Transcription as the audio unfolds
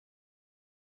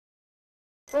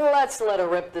Let's let her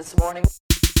rip this morning.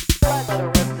 Let's let her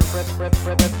rip this rip.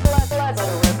 Let's let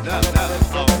her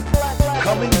rip.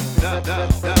 Coming.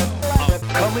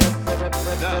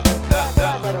 Coming.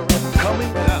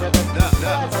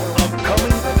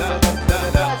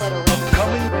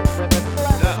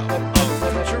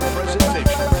 Future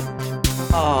presentation.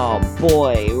 Oh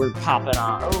boy, we're popping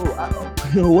on.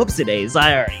 Whoopsie days!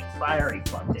 I already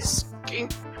fucked it.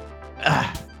 Skink.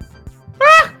 I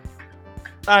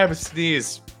have a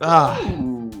sneeze.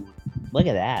 Ooh, look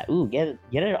at that! Ooh, get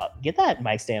that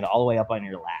mic stand all the way up on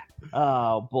your lap.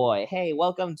 Oh boy! Hey,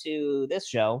 welcome to this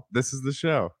show. This is the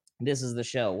show. This is the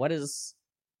show. What is?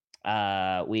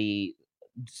 We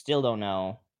still don't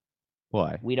know.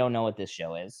 Why? We don't know what this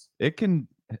show is. It can.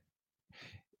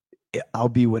 I'll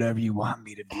be whatever you want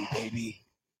me to be, baby.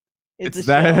 It's a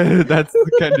that. show. That's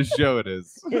the kind of show it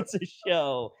is. It's a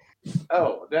show.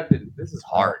 Oh, this is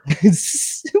hard. We'll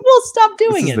stop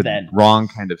doing This is it the then. wrong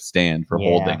kind of stand for Yeah.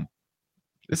 holding.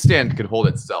 This stand could hold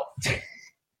itself.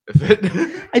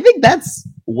 I think that's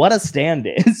what a stand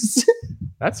is.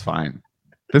 That's fine.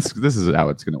 This is how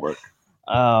it's gonna work.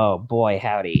 Oh boy,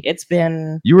 howdy! It's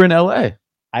been. You were in LA.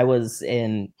 I was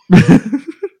hitting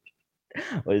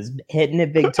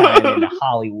it big time in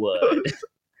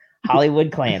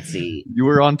Hollywood Clancy, You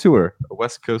were on tour, a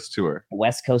West Coast tour.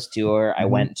 West Coast tour. I Mhm.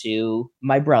 went to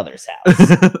my brother's house.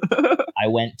 I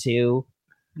went to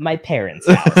my parents'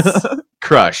 house.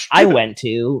 Crushed. I went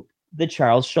to the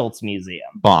Charles Schultz Museum.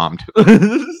 Bombed. Oh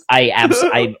my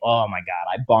god,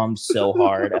 I bombed so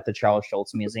hard at the Charles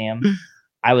Schultz Museum.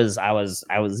 I was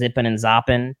zipping and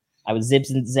zopping. I was zips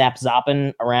and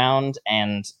zopping around,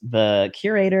 and the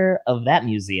curator of that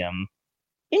museum,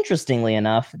 interestingly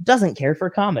enough, doesn't care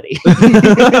for comedy.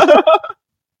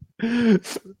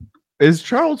 Is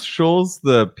Charles Schultz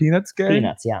the Peanuts guy?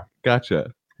 Peanuts, yeah.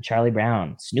 Gotcha. Charlie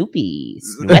Brown, Snoopy,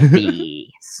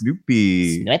 Snoopy,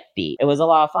 Snoopy. Snoopy. It was a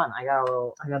lot of fun. I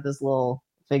got this little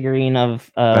figurine of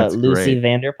That's Lucy great.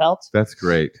 Vanderpelt. That's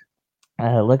great.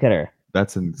 Look at her.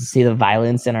 That's See the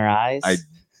violence in her eyes.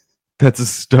 That's a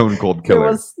stone cold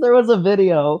killer. There was a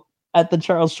video at the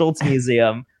Charles Schultz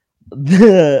Museum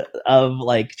of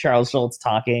like Charles Schultz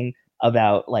talking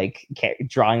about like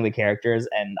drawing the characters,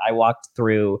 and I walked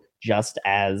through just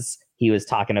as he was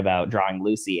talking about drawing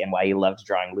Lucy and why he loved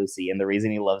drawing Lucy, and the reason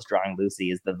he loves drawing Lucy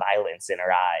is the violence in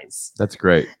her eyes. That's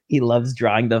great. He loves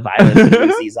drawing the violence in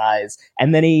Lucy's eyes,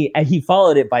 and then he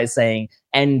followed it by saying,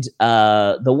 and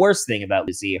the worst thing about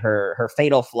Lucy, her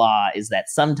fatal flaw is that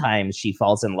sometimes she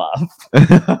falls in love.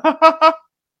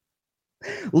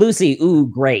 Lucy, ooh,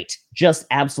 great. Just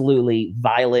absolutely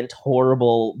violent,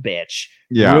 horrible bitch.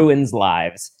 Yeah. Ruins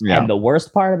lives. Yeah. And the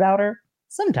worst part about her,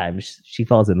 sometimes she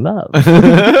falls in love.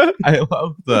 I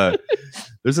love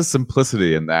there's a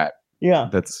simplicity in that Yeah.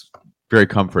 that's very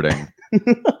comforting.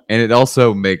 And it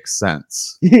also makes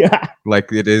sense. Yeah.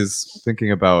 Like it is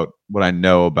thinking about what I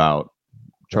know about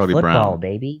Charlie Football, Brown.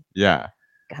 baby. Yeah.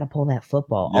 Gotta pull that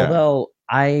football. Yeah. Although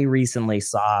I recently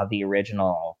saw the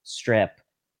original strip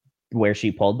where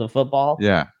she pulled the football.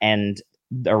 Yeah. And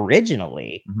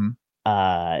originally, Mhm.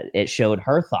 it showed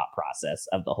her thought process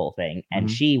of the whole thing, and Mhm.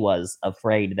 she was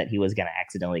afraid that he was going to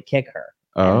accidentally kick her,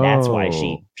 and that's why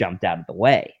she jumped out of the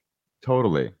way.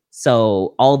 Totally.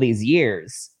 So all these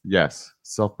years, Yes.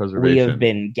 Self-preservation. we have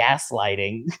been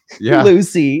gaslighting Yeah.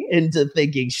 Lucy into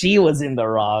thinking she was in the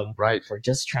wrong Right. for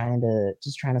just trying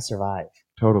to survive.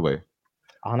 Totally.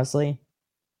 Honestly.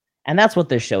 And that's what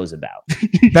this show's about.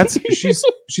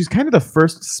 She's kind of the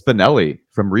first Spinelli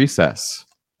from Recess.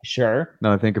 Sure. Now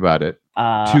that I think about it.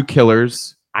 Uh, Two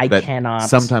killers I that cannot.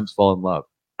 sometimes fall in love.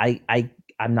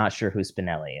 I'm not sure who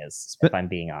Spinelli is, if I'm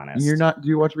being honest. You're not. Do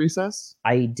you watch Recess?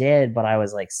 I did, but I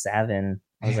was like 7.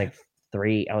 I was like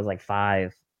 3. I was like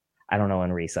 5. I don't know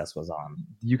when Recess was on.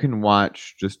 You can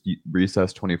watch just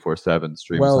Recess 24/7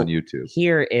 streams Well, on YouTube.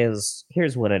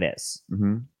 Here's what it is.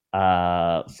 Hmm.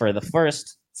 For the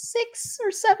first 6 or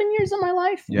 7 years of my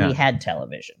life, Yeah. we had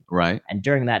television. Right. And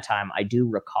during that time, I do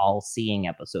recall seeing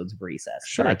episodes of Recess,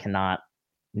 Sure. but I cannot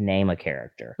name a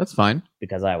character That's fine.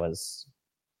 because I was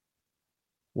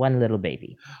one little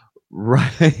baby.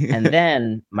 Right. And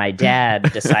then my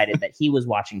dad decided that he was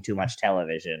watching too much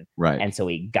television, right. and so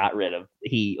he got rid of.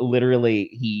 He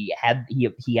had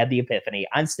the epiphany.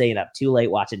 I'm staying up too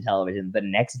late watching television. The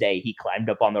next day, he climbed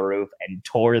up on the roof and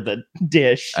tore the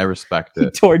dish. I respect He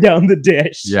it. tore down the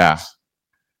dish. Yeah.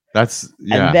 That's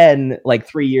yeah. And then, like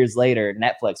 3 years later,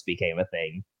 Netflix became a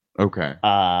thing. Okay.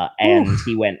 And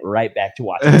he went right back to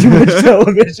watching too much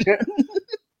television.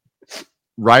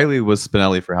 Riley was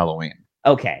Spinelli for Halloween.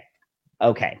 Okay.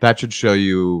 That should show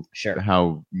you Sure.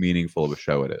 how meaningful of a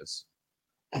show it is.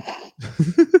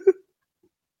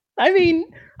 I mean,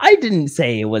 I didn't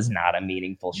say it was not a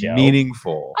meaningful show.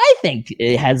 Meaningful. I think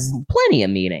it has plenty of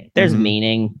meaning. There's Mhm.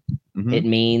 meaning. Mhm. It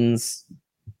means.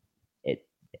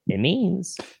 It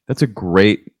means. That's a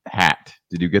great hat.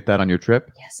 Did you get that on your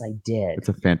trip? Yes, I did. It's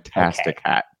a fantastic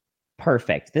hat.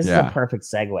 Perfect. This is Yeah. a perfect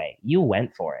segue. You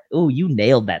went for it. Ooh, you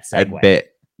nailed that I segue. bet.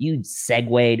 You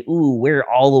segued. Ooh, we're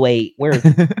all the way. We're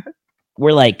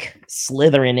like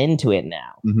slithering into it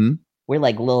now. Mm-hmm. We're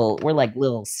like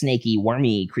little snaky,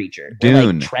 wormy creature. We're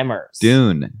Dune. like tremors.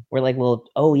 Dune. We're like little.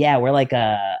 Oh yeah, we're like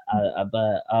I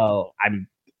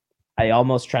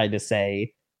almost tried to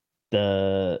say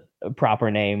the proper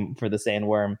name for the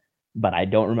sandworm, but I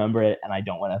don't remember it, and I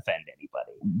don't want to offend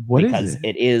anybody What is because it?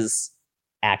 it is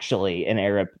actually an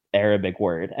Arabic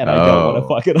word, and I don't want to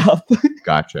fuck it up.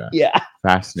 Gotcha. Yeah,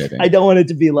 Fascinating. I don't want it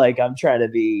to be like I'm trying to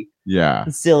be Yeah.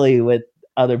 silly with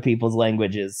other people's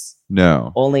languages.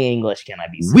 No. Only English can I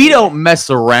be silly We with. don't mess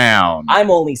around. I'm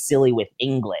only silly with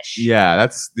English. Yeah,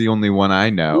 that's the only one I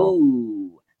know.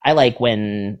 Ooh. I like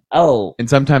when And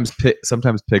sometimes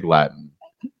pig Latin.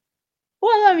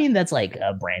 well, I mean that's like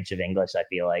a branch of English, I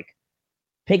feel like.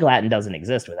 Pig Latin doesn't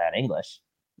exist without English.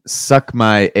 Suck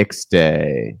my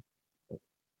ixday.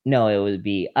 No, it would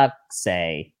be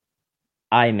say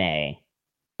I may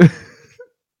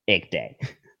Icday.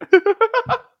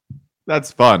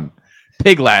 That's fun.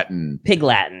 Pig Latin. Pig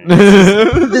Latin.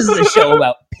 This is a show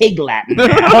about Pig Latin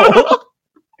now.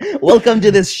 Welcome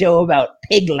to this show about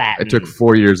Pig Latin. I took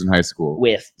 4 years in high school.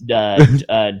 With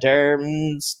Dermston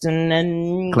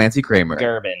and Clancy Kramer.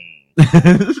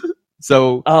 Gerben.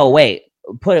 So Oh wait,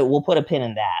 we'll put a pin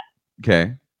in that.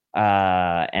 okay.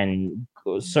 And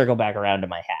circle back around to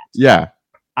my hat. Yeah.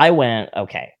 I went.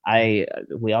 Okay,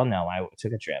 we all know I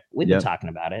took a trip. We've been Yep. talking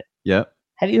about it. Yep.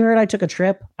 Have you heard I took a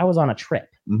trip? I was on a trip.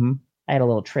 Mm-hmm. I had a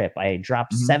little trip. I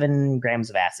dropped Mhm. 7 grams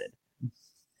of acid.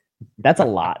 That's a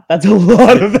lot. That's a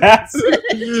lot of acid.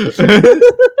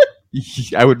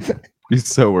 I would be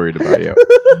so worried about you.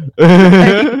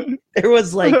 There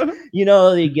was like, you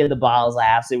get the bottles of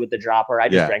acid with the dropper. I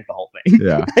just Yeah. drank the whole thing.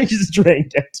 Yeah. I just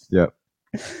drank it. Yep.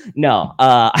 No,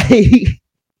 I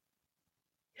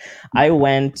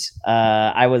went.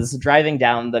 I was driving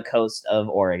down the coast of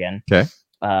Oregon. Okay.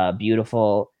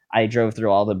 Beautiful. I drove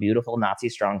through all the beautiful Nazi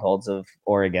strongholds of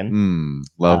Oregon.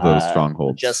 Love those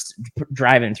strongholds. Just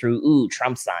driving through,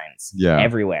 Trump signs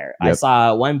everywhere. I Yep.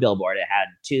 saw one billboard. It had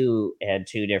two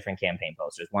different campaign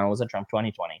posters. One was a Trump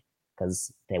 2020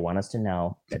 because they want us to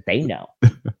know that they know.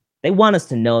 They want us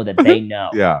to know that they know.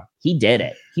 Yeah. He did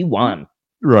it. He won.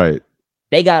 Right.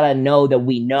 They gotta know that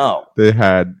we know. They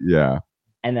had, yeah.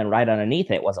 And then right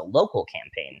underneath it was a local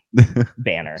campaign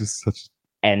banner. Just such,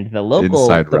 And the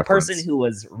Inside person reference. who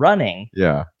was running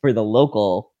yeah. for the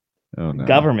local Oh no.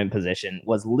 government position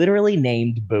was literally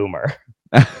named Boomer.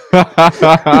 Oh.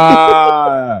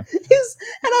 And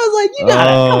I was like, you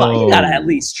gotta at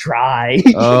least try.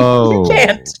 Oh. You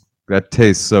can't. That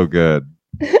tastes so good.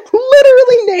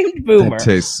 Literally named Boomer. That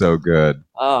tastes so good.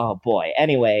 Oh boy.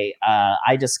 Anyway,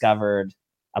 I discovered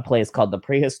a place called the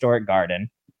Prehistoric Garden.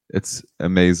 It's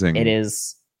amazing. It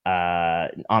is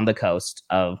on the coast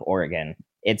of Oregon.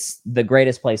 It's the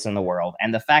greatest place in the world.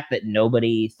 And the fact that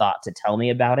nobody thought to tell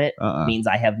me about it means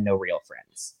I have no real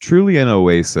friends. Truly an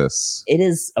oasis It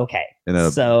is okay. in a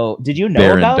So did you know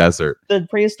barren about desert. the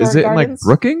Prehistoric Is it in like Gardens?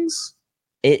 Brookings?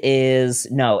 It is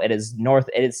north.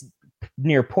 It is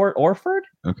near Port Orford,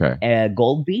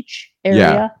 Gold Beach area.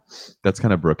 Yeah, that's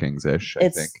kind of Brookings-ish, I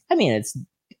think. I mean, it's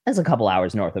a couple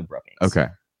hours north of Brookings. Okay.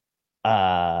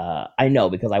 I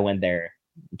know because I went there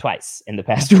twice in the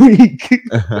past week.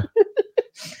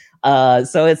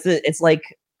 So it's like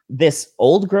this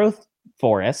old growth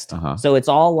forest. So it's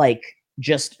all like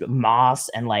just moss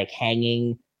and like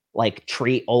hanging like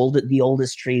the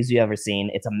oldest trees you've ever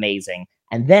seen. It's amazing.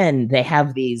 And then they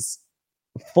have these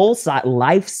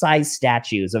life-size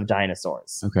statues of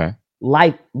dinosaurs. Okay.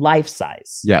 Life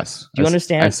size. Yes. Do you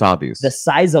understand? I saw these. The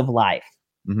size of life.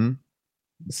 Mm-hmm.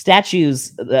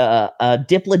 Statues,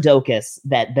 Diplodocus,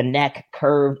 that the neck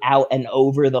curved out and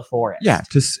over the forest. Yeah,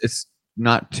 it's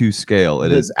not to scale.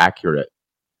 It is accurate.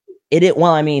 It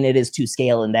is to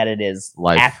scale in that it is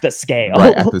Life. at the scale.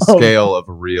 Right, at the scale of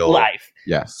real life.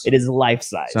 Yes. It is life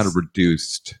size. It's not a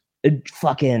reduced.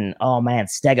 Oh man,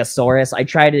 Stegosaurus. I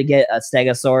tried to get a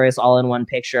Stegosaurus all in one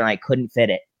picture and I couldn't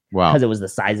fit it. Wow. Because it was the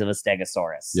size of a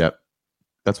Stegosaurus. Yep.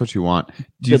 That's what you want.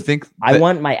 Do you think I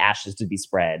want my ashes to be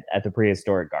spread at the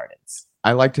Prehistoric Gardens?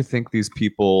 I like to think these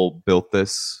people built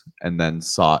this and then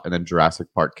Jurassic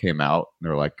Park came out and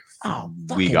they're like, oh,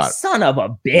 son of a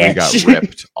bitch. We got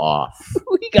ripped off.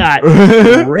 We got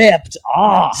ripped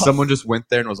off. Someone just went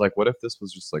there and was like, what if this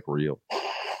was just like real?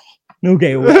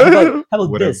 Okay, well, how about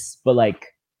Whatever. this? But like,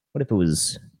 what if it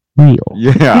was real?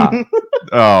 Yeah.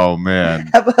 Oh man.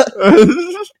 How about-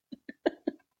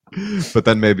 But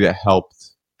then maybe it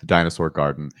helped the dinosaur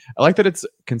garden. I like that it's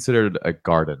considered a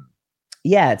garden.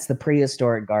 yeah, it's the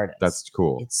prehistoric gardens. That's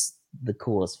cool. It's the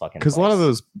coolest fucking. Because a lot of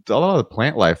place. the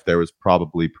plant life there was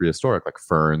probably prehistoric, like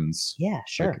ferns, Yeah,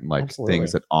 sure, like absolutely.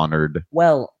 things that honored.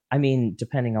 Well, I mean,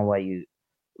 depending on what you.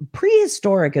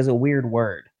 Prehistoric is a weird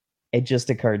word. It just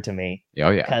occurred to me Oh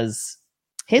yeah, because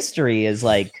history is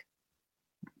like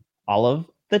all of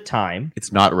the time.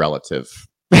 it's not relative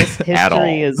History at all.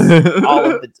 is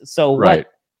all of the. So Right.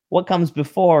 what comes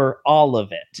before all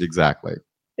of it? Exactly.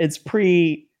 It's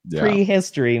Yeah.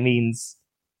 prehistory means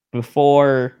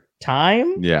before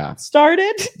time Yeah.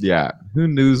 started. Yeah. Who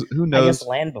knows? Who I knows? guess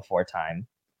land before time.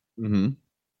 hmm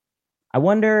I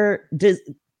wonder.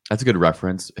 That's a good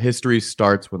reference. History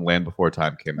starts when Land Before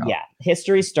Time came out. Yeah,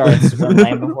 history starts when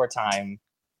Land Before Time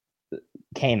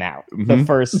came out. The Mhm.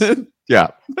 first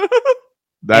Yeah.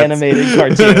 animated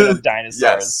cartoon of dinosaurs.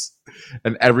 Yes.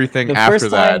 And everything The after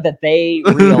first time that they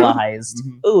realized,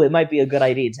 Mhm. oh, it might be a good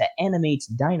idea to animate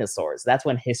dinosaurs. That's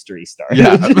when history started.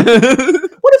 Yeah.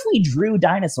 What if we drew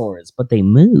dinosaurs, but they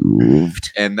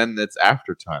moved? And then it's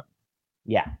after time.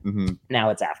 Yeah, hmm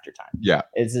now it's after time. Yeah.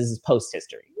 This is post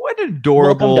history. What Welcome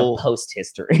adorable. to post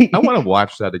history. I want to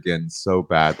watch that again so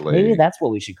badly. Maybe that's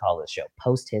what we should call this show,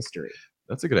 post history.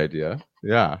 That's a good idea.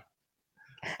 Yeah.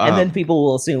 And then people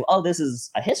will assume, oh, this is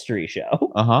a history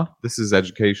show. This is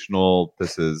educational.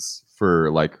 This is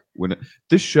for like when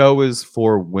this show is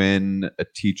for when a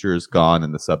teacher's gone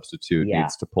and the substitute Yeah.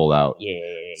 needs to pull out Yeah.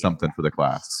 something for the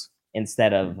class.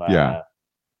 Instead of Yeah.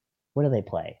 what do they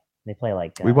play? They play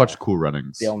like We watched Cool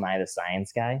Runnings. Bill Nye the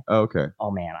Science Guy. Oh, okay.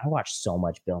 Oh man, I watched so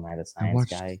much Bill Nye the I Science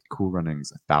watched Guy. Cool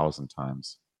Runnings 1,000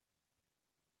 times.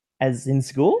 As in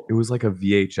school? It was like a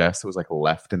VHS that was like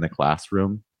left in the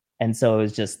classroom. And so it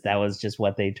was just that was just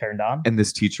what they turned on. And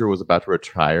this teacher was about to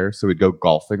retire, so he'd go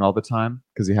golfing all the time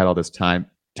because he had all this time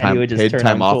And he would just paid turn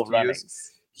time on off Cool to use.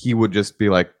 Runnings. He would just be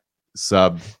like,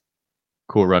 "Sub,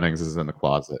 Cool Runnings is in the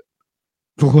closet.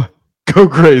 Go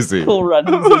crazy." Cool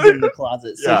Runnings is in the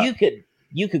closet. So Yeah.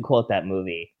 you could quote that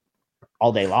movie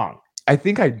all day long. I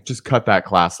think I just cut that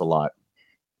class a lot.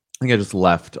 I think I just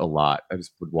left a lot. I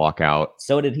just would walk out.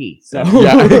 So did he. So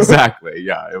Yeah, exactly.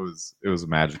 Yeah, it was a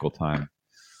magical time.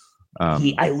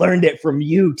 I learned it from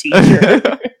you, teacher.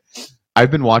 I've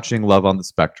been watching Love on the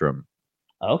Spectrum,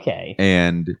 Okay.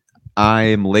 and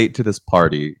I'm late to this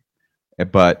party,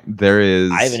 but there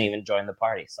is I haven't even joined the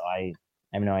party, so I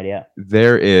have no idea.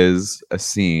 there is a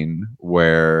scene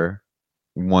where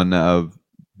one of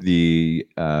the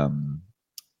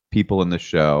people in the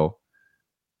show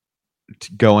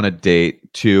go on a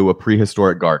date to a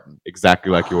prehistoric garden,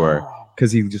 exactly like you were,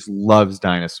 because he just loves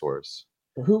dinosaurs.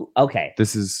 Who? Okay.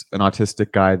 This is an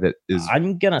autistic guy that is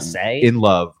I'm gonna say in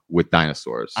love with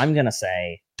dinosaurs. I'm gonna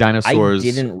say Dinosaurs I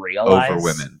didn't realize over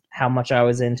women. how much I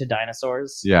was into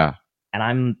dinosaurs. Yeah. And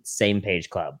I'm same page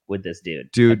club with this dude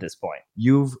Dude. at this point.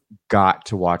 You've got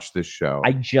to watch this show.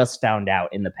 I just found out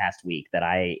in the past week that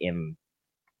I am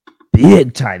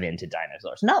big time into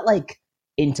dinosaurs. Not like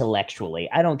intellectually.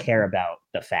 I don't care about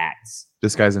the facts.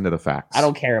 This guy's into the facts. I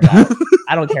don't care about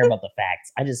the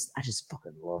facts. I just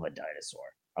fucking love a dinosaur.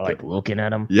 I like looking at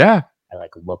them. Yeah. I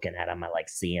like looking at them. I like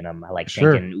seeing them. I like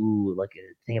Sure. thinking, ooh, look,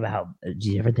 think about how.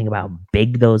 Do you ever think about how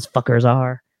big those fuckers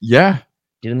are? Yeah.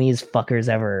 Do these fuckers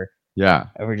ever Yeah.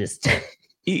 just?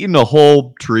 Eating a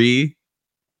whole tree.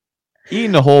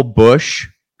 Eating a whole bush.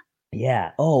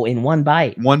 Yeah. Oh, in one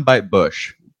bite. One bite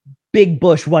bush. Big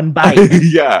bush, one bite.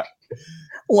 Yeah.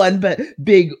 One bite.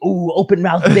 Big, ooh, open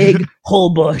mouth, big,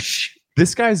 whole bush.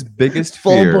 This guy's biggest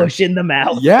Full fear. bush in the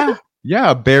mouth. Yeah.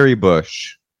 Yeah. A berry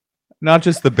bush. Not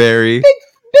just the berry.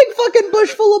 Big fucking bush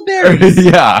full of berries.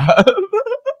 Yeah.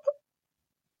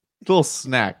 Little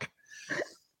snack.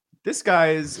 This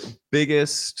guy's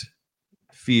biggest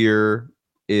fear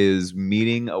is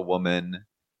meeting a woman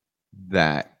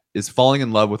that is falling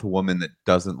in love with a woman that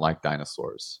doesn't like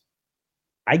dinosaurs.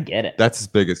 I get it. That's his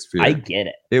biggest fear. I get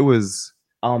it. It was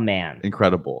Oh man.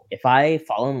 incredible. If I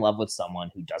fall in love with someone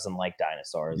who doesn't like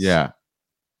dinosaurs, Yeah.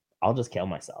 I'll just kill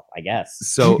myself, I guess.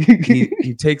 So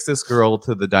he takes this girl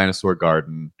to the dinosaur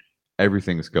garden.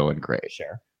 Everything's going great.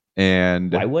 Sure.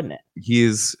 And Why wouldn't it?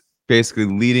 he's basically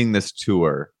leading this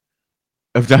tour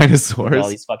of With dinosaurs. all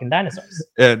these fucking dinosaurs.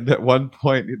 And at one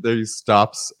point there he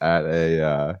stops at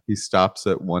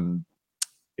one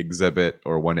exhibit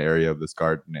or one area of this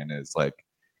garden and is like,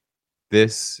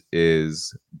 this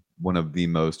is a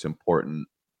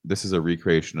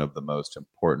recreation of the most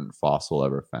important fossil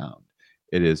ever found.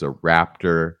 It is a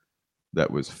raptor that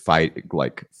was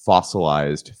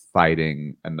fossilized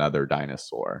fighting another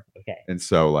dinosaur. Okay. And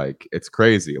so like it's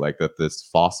crazy like that this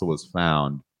fossil was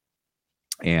found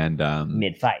and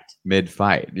Mid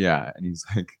fight. yeah, and he's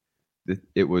like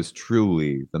it was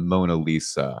truly the Mona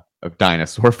Lisa of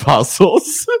dinosaur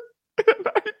fossils. And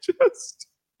it's just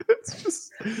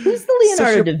Who's the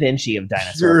Leonardo da Vinci of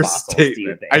dinosaur fossils? Do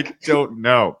you think? I don't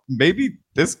know. Maybe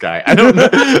this guy. I don't know.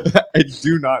 I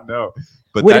do not know.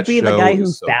 But would that it be the show guy who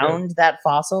is so found good. that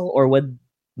fossil, or would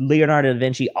Leonardo da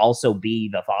Vinci also be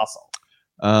the fossil?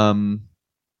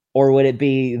 Or would it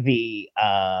be the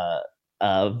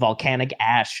volcanic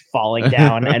ash falling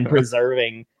down and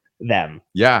preserving them?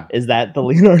 Yeah. Is that the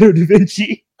Leonardo da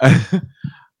Vinci?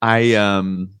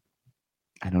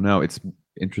 I don't know. It's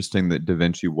interesting that Da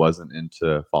Vinci wasn't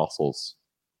into fossils.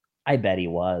 I bet he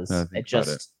was. I think It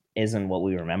just isn't what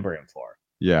we remember him for.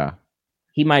 Yeah.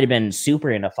 He might have been super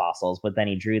into fossils, but then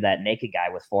he drew that naked guy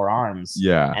with 4 arms.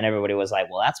 Yeah. And everybody was like,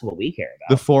 well, that's what we care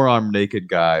The about. four-armed naked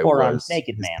guy Four-armed was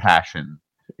naked his man. passion.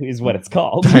 Is what it's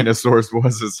called. Dinosaurs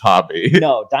was his hobby.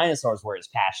 No, dinosaurs were his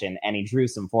passion, and he drew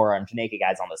some 4-armed naked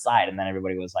guys on the side, and then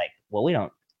everybody was like, well, we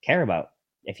don't care about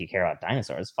if you care about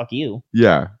dinosaurs. Fuck you.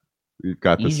 Yeah. We've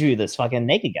got You this. drew this fucking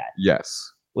naked guy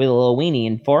Yes. with a little weenie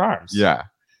and 4 arms. Yeah.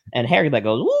 And hair that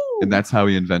goes, woo! And that's how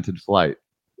he invented flight.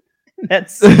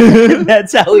 That's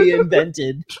that's how he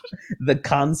invented the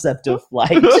concept of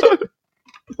flight.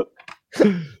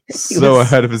 So was-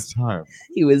 ahead of his time.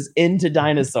 He was into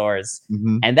dinosaurs,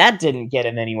 Mhm. and that didn't get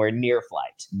him anywhere near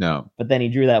flight. No. But then he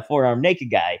drew that 4-armed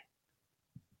naked guy,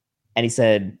 and he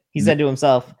said to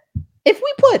himself, if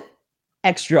we put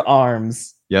extra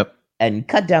arms Yep. and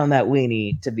cut down that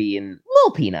weenie to be in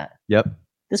little peanut, Yep.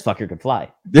 this fucker could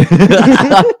fly.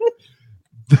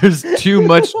 There's too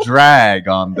much drag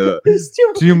on the There's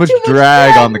too much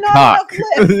drag on the not cock.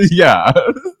 enough lift. Yeah.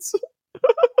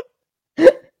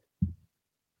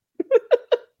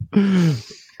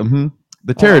 Mhm.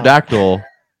 The pterodactyl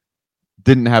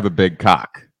didn't have a big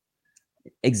cock.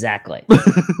 Exactly.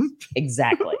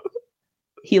 Exactly.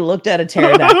 He looked at a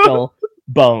pterodactyl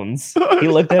bones. He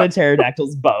looked at a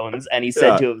pterodactyl's bones, and he said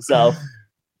Yeah. to himself,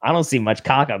 "I don't see much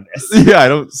cock on this. Yeah, I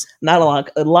don't. Not a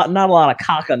lot of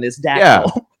cock on this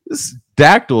dactyl." This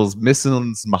dactyl's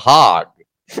missing some hog.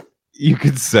 You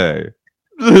could say.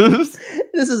 This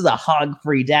This is a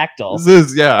hog-free dactyl.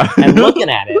 is yeah. And looking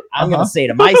at it, I'm Uh-huh. gonna say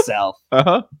to myself,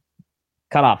 Uh-huh.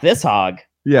 "Cut off this hog.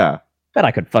 Yeah. Bet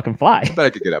I could fucking fly. I bet I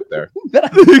could get up there. Bet I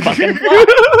could fucking fly."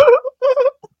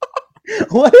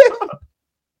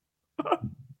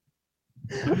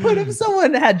 What if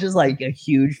someone had just like a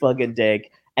huge fucking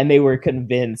dick and they were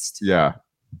convinced Yeah.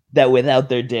 that without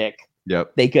their dick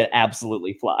Yep. they could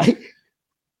absolutely fly?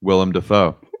 Willem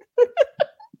Dafoe.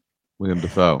 William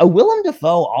Dafoe. Willem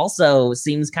Dafoe also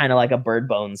seems kind of like a Bird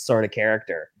Bones sort of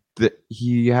character.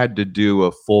 He had to do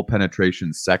a full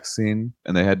penetration sex scene,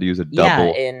 and they had to use a double.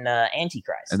 Yeah, in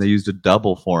Antichrist. And they used a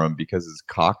double for him because his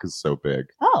cock is so big.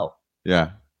 oh,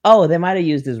 Yeah. they might have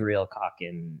used his real cock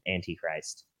in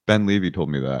Antichrist. Ben Levy told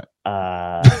me that.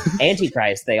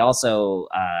 Antichrist, they also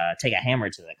take a hammer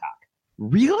to the cock,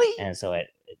 Really? and so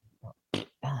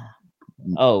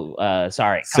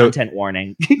sorry, So- content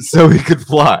warning. So he could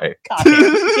fly. Cock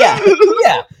it.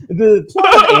 Yeah. The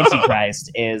plot of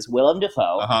Antichrist is Willem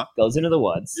Dafoe Uh-huh. goes into the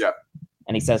woods. Yep.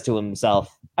 And he says to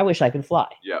himself, "I wish I could fly."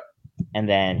 Yep. And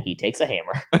then he takes a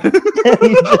hammer. And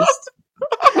he just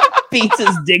beats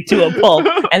his dick to a pulp,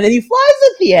 and then he flies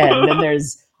at the end. And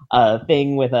there's a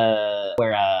thing where a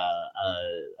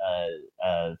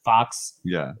fox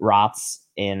Yeah. rots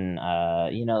in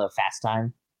the Fast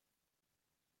Time.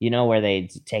 You know, where they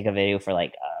take a video for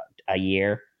like a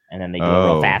year and then they do it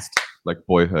real Oh. fast. Like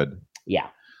Boyhood. Yeah.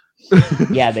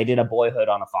 Yeah, they did a Boyhood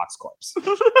on a fox corpse.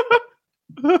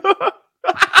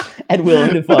 And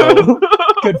Willem Dafoe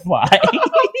could fly.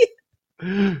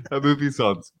 That movie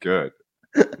sounds good.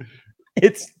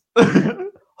 It's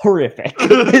horrific.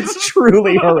 It's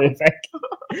truly horrific.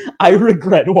 I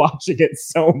regret watching it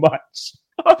so much.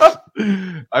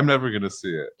 I'm never gonna see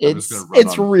it. I'm just It's- gonna run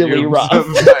it's on really fumes rough. of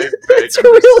my It's vague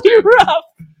really understanding rough.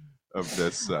 of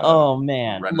this Oh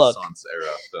man, look. Renaissance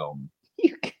era film.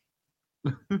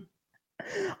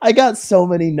 I got so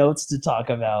many notes to talk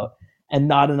about and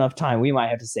not enough time. We might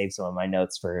have to save some of my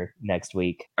notes for next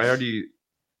week. I already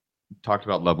talked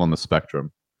about Love on the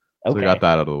Spectrum, so Okay. we got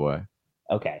that out of the way.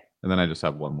 Okay. And then I just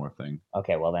have one more thing.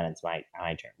 Okay. Well, then it's my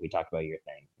turn. We talked about your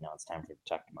thing. Now it's time for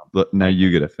talk about. Look, now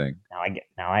you get a thing. Now I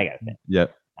got a thing.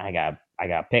 Yep. I got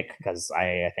to pick because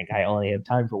I think I only have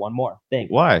time for one more thing.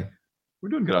 Why? We're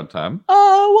doing good on time.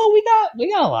 Well, we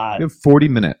got a lot. We have 40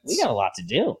 minutes. We got a lot to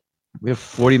do. We have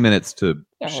 40 minutes to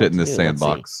Yeah, shit in let's this do it. Let's see.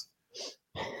 sandbox.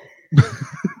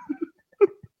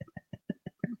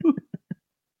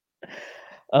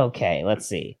 Okay, let's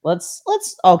see. Let's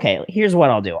okay, here's what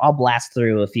I'll do. I'll blast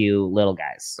through a few little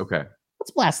guys. Okay.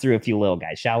 Let's blast through a few little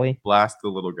guys, shall we? Blast the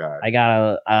little guy. I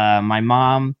got a my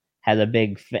mom has a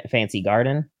big fancy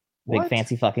garden. Big What?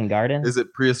 fancy fucking garden. Is it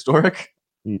prehistoric?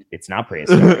 It's not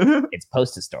prehistoric. It's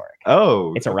post-historic.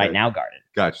 Oh. It's a right now garden.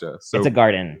 Gotcha. So It's a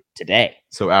garden today.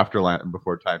 so after Land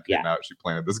Before Time came Yeah. out, she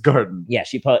planted this garden. Yeah,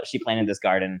 she planted this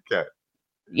garden. Okay.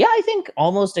 Yeah, I think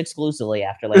almost exclusively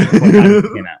after Land Before Time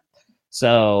came out.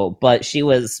 So, but she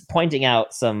was pointing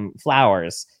out some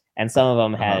flowers, and some of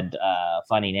them had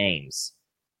funny names.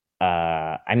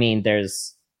 I mean,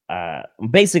 there's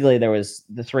basically there was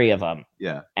the three of them,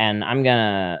 Yeah. and I'm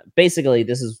gonna basically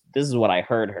this is what I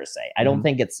heard her say. I don't Mhm.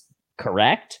 think it's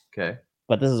correct, Okay.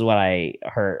 but this is what I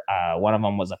heard. One of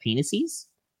them was a penises.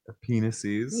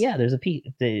 Penises. Yeah, there's a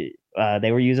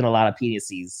they were using a lot of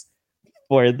penises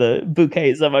for the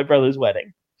bouquets at my brother's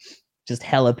wedding. Just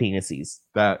hella penises.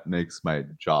 That makes my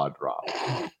jaw drop.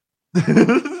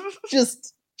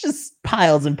 Just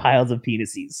piles and piles of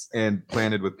penises. And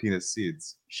planted with penis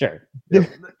seeds. Sure. Yep.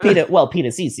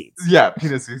 Penis seeds. Yeah,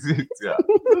 penis seeds. Yeah.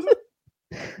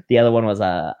 The other one was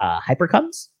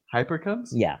hypercums. Hypercums?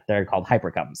 Yeah, they're called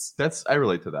hypercums. I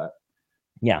relate to that.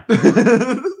 Yeah.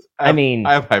 I mean,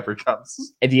 have hypercums.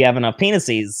 if you have enough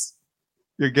penises,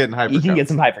 You're getting hypercums. you can get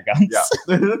some hypercums. Yeah.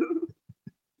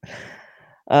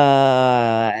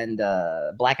 And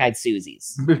black-eyed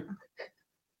Susies.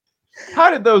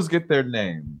 How did those get their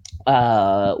name?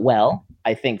 Well,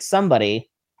 I think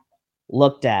somebody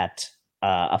looked at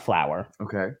a flower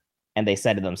Okay. and they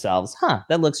said to themselves, "Huh,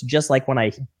 that looks just like when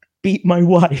I beat my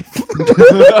wife."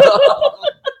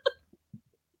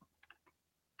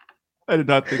 I did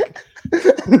not think. I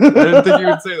didn't think you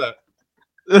would say that.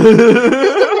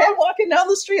 I'm walking down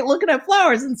the street looking at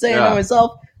flowers and saying Yeah. to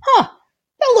myself, "Huh,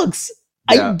 that looks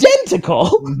Yeah. identical."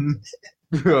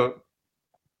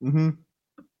 Mm-hmm.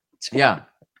 Yeah.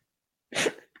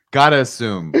 Gotta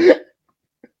assume.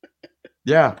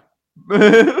 Yeah.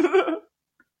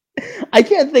 I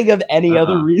can't think of any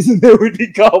other Uh-uh. reason there would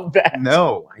be called that.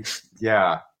 No.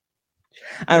 Yeah.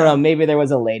 I don't know. Maybe there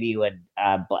was a lady who had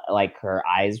like her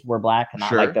eyes were black, not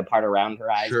Sure. like the part around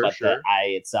her eyes, Sure, but sure. the eye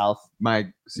itself.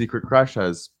 My secret crush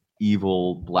has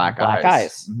evil black Black eyes.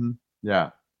 eyes. Mhm.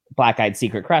 Yeah. Black-eyed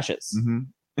secret crushes.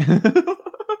 Mm-hmm.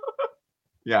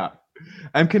 Yeah.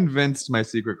 I'm convinced my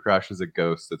secret crush is a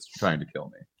ghost that's trying to kill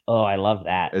me. Oh, I love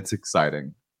that. It's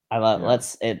exciting. I love. yeah.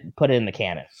 Let's put it in the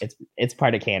canon. It's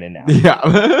part of canon now.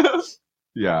 Yeah.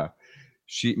 Yeah.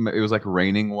 It was like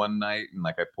raining one night and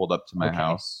like I pulled up to my Okay.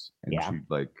 house and Yeah. she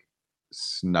like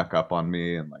snuck up on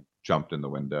me and like jumped in the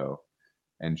window.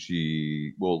 And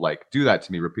she will like do that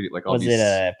to me repeatedly. Like I'll Was be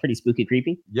it pretty spooky,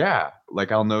 creepy? yeah.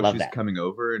 Like I'll know Love she's that. coming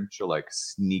over and she'll like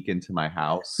sneak into my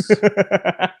house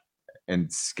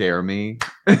and scare me.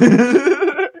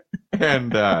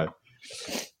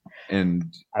 and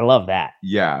I love that.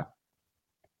 yeah.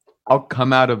 I'll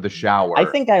come out of the shower. I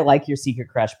think I like your secret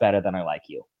crush better than I like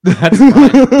you. that's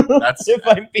fine. That's if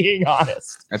I'm being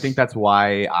honest. I think that's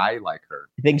why I like her.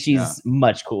 I think she's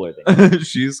much cooler than you.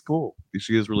 She's cool.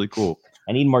 She is really cool.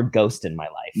 I need more ghost in my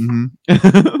life.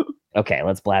 Mhm. Okay,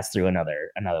 let's blast through another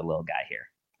little guy here.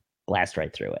 Blast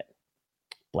right through it.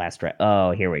 Blast right.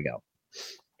 Oh, here we go.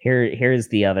 Here's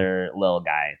the other little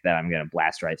guy that I'm gonna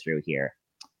blast right through here.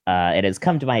 It has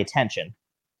come to my attention,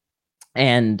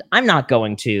 and I'm not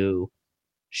going to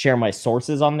share my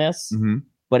sources on this, Mhm.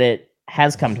 but it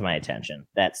has come to my attention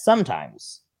that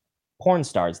sometimes porn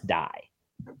stars die.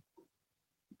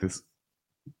 That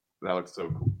looks so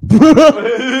cool.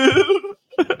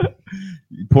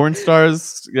 Porn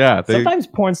stars, yeah, Sometimes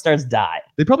porn stars die,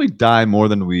 they probably die more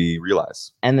than we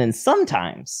realize. and then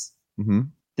sometimes Mm-hmm.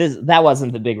 that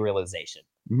wasn't the big realization.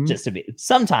 Mhm. Just to be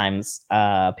sometimes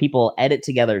people edit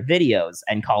together videos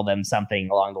and call them something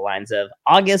along the lines of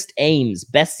August Ames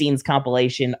best scenes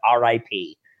compilation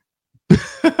RIP.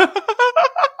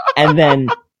 and then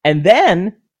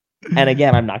and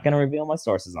again, I'm not going to reveal my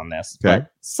sources on this, Okay.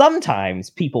 but sometimes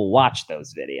people watch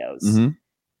those videos Mhm.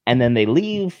 and then they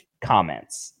leave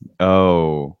comments.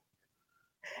 Oh,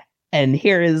 And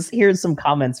here's some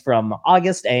comments from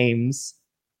August Ames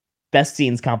best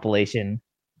scenes compilation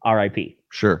RIP.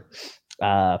 sure.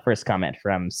 First comment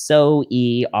from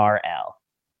SoERL.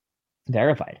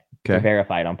 Verified. They're Okay.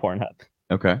 verified on Pornhub.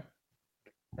 Okay.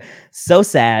 So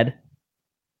sad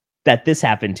that this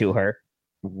happened to her,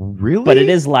 Really? but it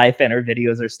is life and her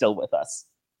videos are still with us.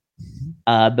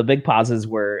 The big pauses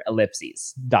were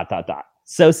ellipses. ...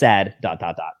 So sad ...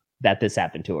 that this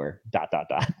happened to her ...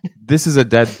 This is a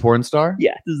dead porn star?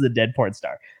 Yeah, this is a dead porn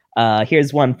star.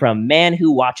 Here's one from Man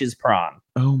Who Watches Prom.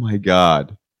 Oh my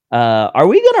god. Are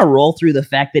we gonna roll through the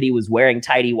fact that he was wearing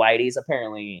tidy whities?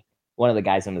 Apparently, one of the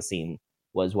guys in the scene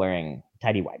was wearing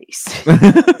tidy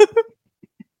whities.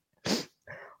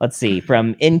 Let's see.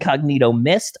 From Incognito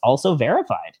Mist, also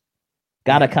verified.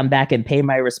 Gotta come back and pay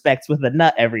my respects with a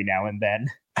nut every now and then.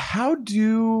 How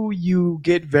do you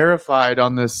get verified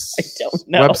on this I don't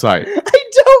know. website? I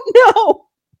don't know.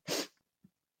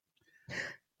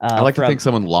 I like to think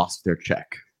someone lost their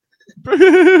check.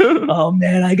 Oh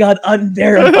man, I got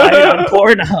unverified on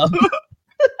Pornhub.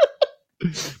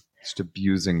 Just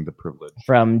abusing the privilege.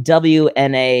 From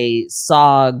WNA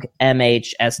SOG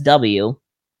MHSW,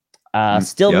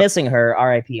 still Yep. missing her,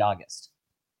 RIP August.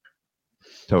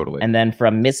 Totally. And then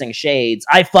from Missing Shades,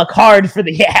 I fuck hard for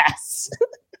the ass.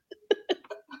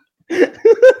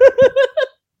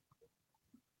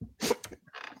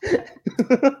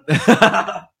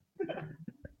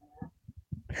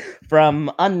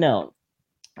 From Unknown,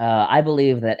 I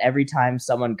believe that every time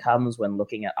someone comes when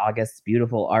looking at August's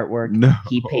beautiful artwork, No.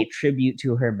 he pay tribute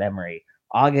to her memory.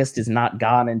 August is not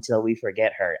gone until we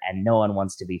forget her, and no one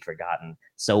wants to be forgotten.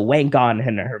 So wank on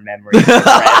in her memory, my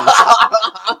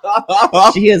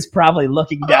friends. She is probably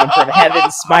looking down from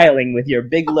heaven, smiling with your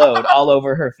big load all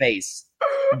over her face.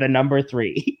 The number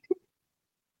 3.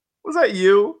 Was that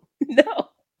you? No.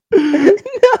 No.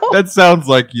 That sounds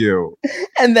like you.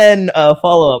 And then a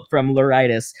follow-up from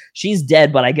Loritis. She's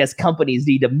dead, but I guess companies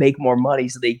need to make more money,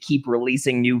 so they keep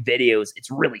releasing new videos. It's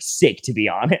really sick, to be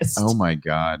honest. Oh my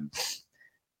god.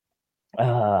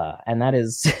 And that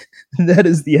is that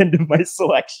is the end of my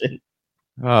selection.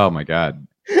 Oh my god.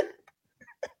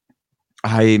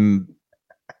 I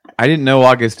didn't know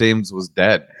August Ames was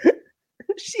dead.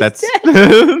 She's That's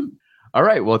dead. all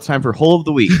right. Well, it's time for Hole of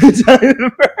the Week.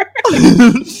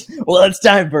 Well, it's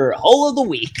time for Hole of the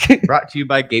Week. Brought to you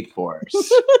by Gape Force.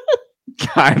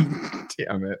 God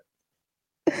damn it.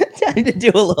 Time to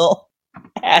do a little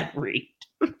ad read.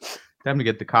 Time to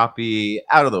get the copy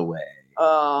out of the way.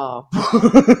 Oh.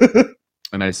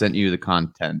 And I sent you the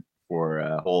content for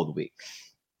Hole of the Week.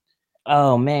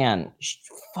 Oh man.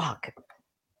 Fuck.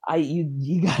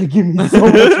 You gotta give me so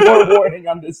much more warning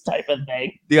on this type of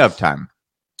thing. You have time.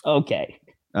 Okay.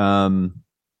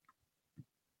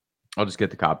 I'll just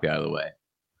get the copy out of the way.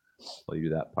 I'll do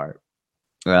that part.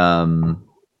 Hole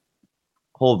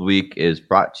of the Week is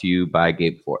brought to you by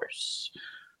Gape Force.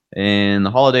 And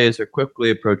the holidays are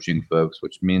quickly approaching, folks,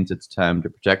 which means it's time to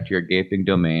protect your gaping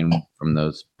domain from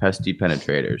those pesky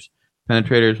penetrators.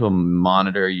 Penetrators will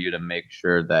monitor you to make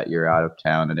sure that you're out of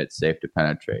town and it's safe to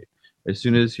penetrate. As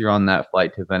soon as you're on that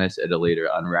flight to Venice, Italy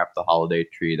to unwrap the holiday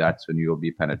tree, that's when you will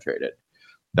be penetrated.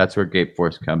 That's where Gape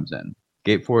Force comes in.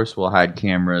 Gape Force will hide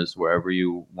cameras wherever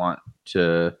you want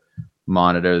to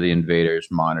monitor the invaders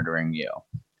monitoring you.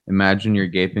 Imagine your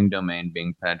gaping domain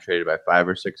being penetrated by 5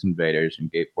 or 6 invaders,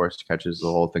 and Gape Force catches the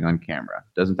whole thing on camera.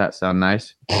 Doesn't that sound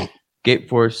nice? Gape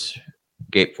Force.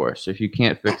 If you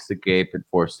can't fix the gape,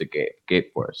 enforce the gape.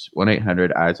 Gape Force.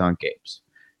 1-800-EYES-ON-GAPES.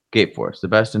 Gape Force, the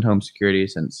best in home security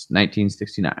since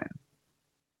 1969.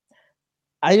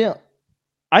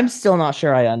 I'm still not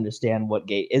sure I understand what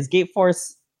is Gape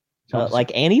Force like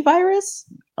antivirus?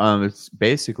 It's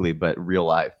basically, but real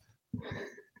life.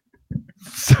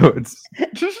 So it's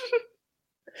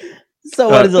So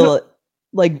what is it,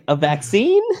 like a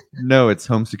vaccine? no, it's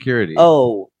home security.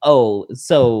 Oh,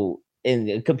 so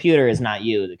the computer is not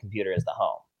you, the computer is the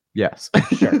home. Yes.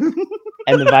 Sure.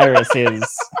 And the virus is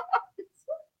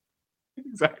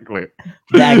Exactly.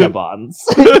 vagabonds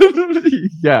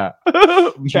Yeah.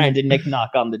 trying to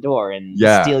knock on the door and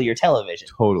Yeah. steal your television.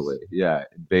 Totally. Yeah.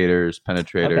 Invaders,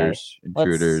 penetrators,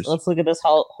 intruders. Let's look at this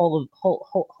hole of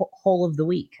the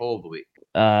week. Hole of the Week.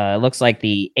 Looks like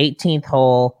the 18th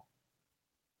hole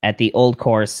at the old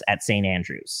course at St.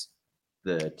 Andrews.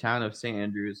 The town of St.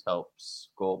 Andrews helps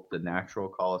sculpt the natural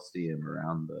coliseum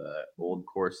around the old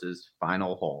course's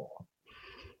final hole.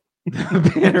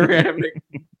 The panoramic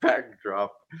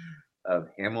backdrop of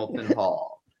Hamilton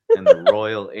Hall and the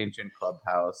Royal Ancient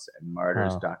Clubhouse and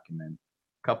Martyrs document,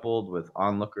 coupled with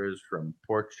onlookers from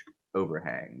porch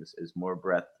overhangs, is more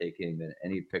breathtaking than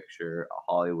any picture a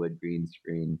Hollywood green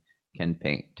screen can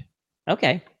paint.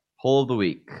 Okay, Hole of the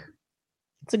Week.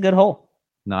 it's a good hole.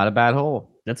 Not a bad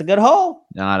hole. That's a good hole.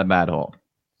 Not a bad hole.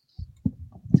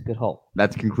 It's a good hole.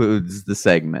 That concludes the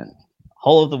segment.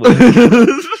 Hole of the week.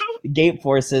 Gape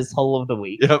Force's hole of the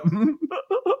week. Yep.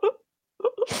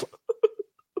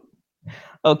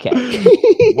 Okay.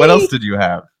 What else did you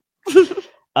have?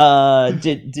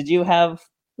 Did you have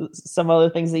some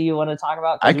other things that you want to talk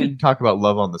about? 'Cause I could talk about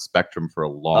Love on the Spectrum for a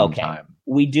long Okay. time.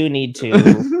 we do need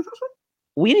to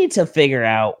we need to figure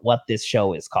out what this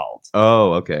show is called.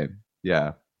 Oh, okay.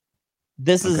 Yeah.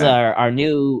 This is Okay. our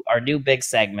new big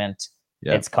segment.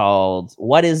 Yeah. It's called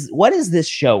what is this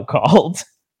show called?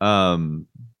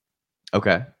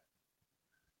 Okay.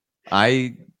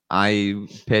 I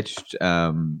pitched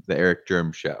the Eric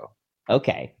Germ show.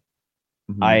 Okay.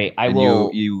 Mhm. I and will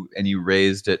you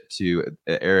raised it to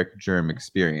Eric Germ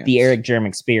experience. the Eric Germ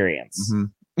experience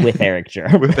Mhm. with Eric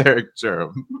Germ. with Eric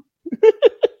Germ.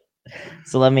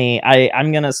 So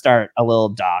I'm gonna start a little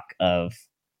doc of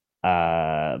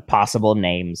possible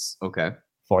names Okay.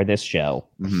 for this show.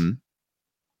 Mm-hmm.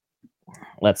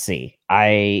 Let's see.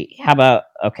 I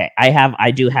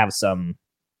do have some.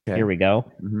 Okay. Here we go.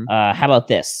 Mm-hmm. How about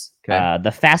this? Okay.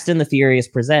 The Fast and the Furious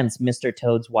presents Mr.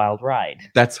 Toad's Wild Ride.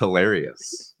 That's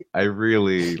hilarious. I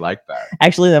really like that.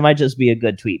 Actually, that might just be a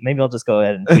good tweet. Maybe I'll just go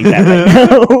ahead and tweet that right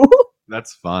now.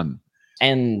 That's fun.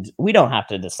 And we don't have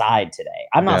to decide today.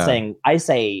 I'm not Yeah. saying. I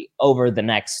say over the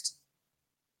next,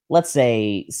 let's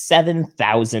say,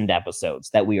 7,000 episodes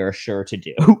that we are sure to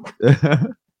do.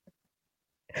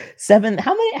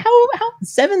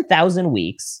 7,000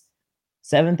 weeks.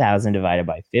 7,000 divided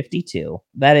by 52.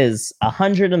 That is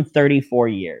 134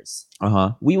 years.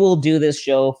 Uh-huh. We will do this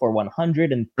show for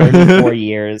 134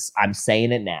 years. I'm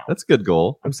saying it now. That's a good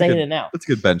goal. I'm saying it now. That's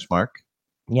a good benchmark.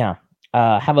 Yeah.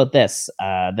 How about this?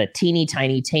 The teeny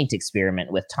tiny taint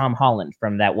experiment with Tom Holland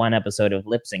from that one episode of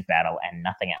Lip Sync Battle and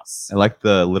nothing else. I like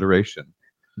the alliteration.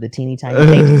 The teeny tiny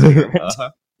taint experiment.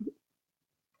 Uh-huh.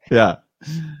 Yeah.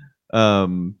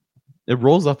 It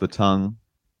rolls off the tongue.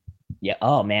 Yeah.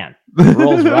 Oh man. It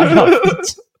rolls right off.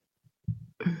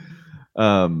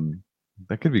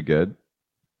 That could be good.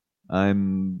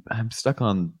 I'm stuck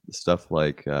on stuff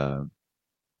like I'm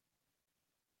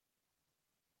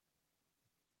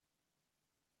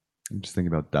just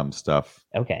thinking about dumb stuff.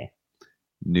 Okay.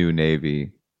 New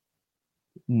Navy.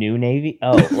 New Navy?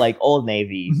 Oh, like Old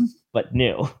Navy, but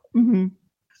new. Mm-hmm.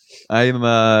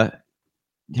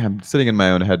 I'm sitting in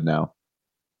my own head now.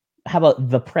 How about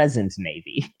the present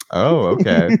Navy? Oh,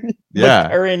 okay. The Yeah.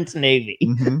 current Navy.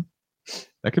 Mm-hmm.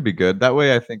 That could be good. That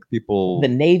way I think people The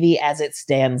Navy as it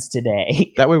stands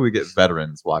today. that way we get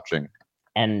veterans watching.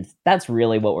 And that's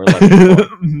really what we're looking for.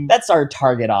 Yeah. That's our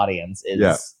target audience is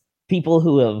Yeah. people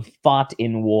who have fought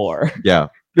in war.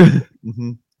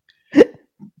 Mm-hmm.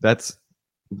 That's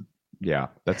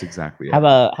exactly it.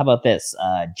 How about this?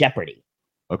 Jeopardy.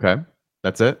 Okay.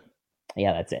 That's it?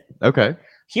 Yeah, that's it. Okay.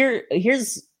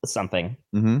 Here's something.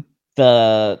 Mm-hmm.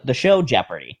 The show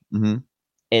Jeopardy Mm-hmm.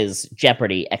 is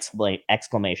Jeopardy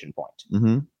exclamation point.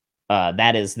 Mm-hmm.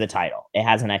 That is the title. It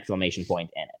has an exclamation point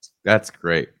in it. That's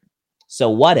great. So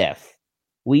what if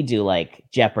we do like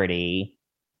Jeopardy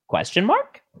question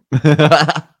mark?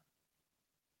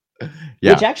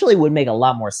 Yeah. Which actually would make a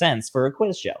lot more sense for a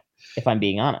quiz show, if I'm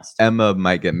being honest. Emma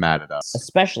might get mad at us.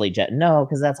 Especially no,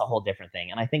 because that's a whole different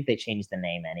thing. And I think they changed the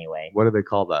name anyway. What do they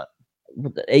call that?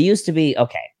 It used to be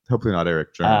okay. Hopefully not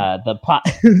Eric Germ.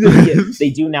 They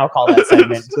do now call that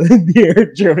segment the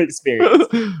Eric Germ experience.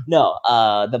 No,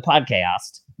 the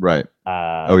Podcast. Right.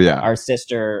 Oh yeah. Our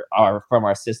sister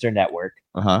network,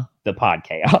 Uh-huh. the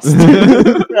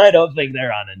Podcast. I don't think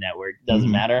they're on a network. Doesn't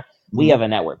Mhm. matter. We have a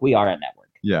network. We are a network.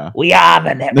 Yeah. We are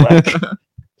the network.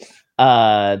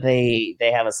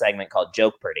 They have a segment called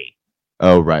Joke Pretty,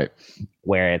 Oh right.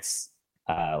 where it's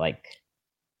like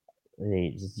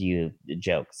they just use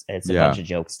jokes. It's a Yeah. bunch of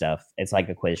joke stuff. It's like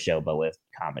a quiz show, but with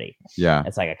comedy. Yeah.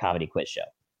 It's like a comedy quiz show.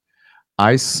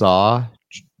 I saw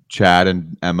Chad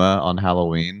and Emma on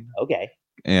Halloween, Okay.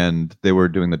 and they were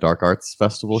doing the Dark Arts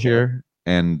Festival Sure. here,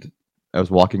 and I was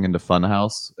walking into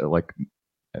Funhouse like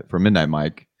for Midnight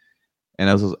Mike, and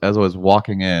as I was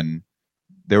walking in,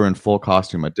 they were in full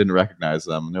costume. I didn't recognize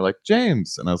them, and they're like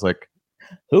James, and I was like,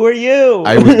 Who are you?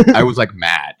 I was like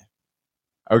mad.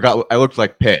 I looked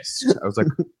like pissed. I was like,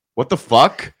 what the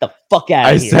fuck? the fuck out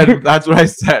I of here. said that's what I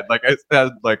said. Like I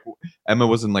said, like Emma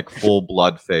was in like full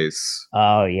blood face,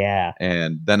 Oh yeah.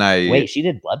 and then I Wait, she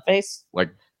did Bloodface?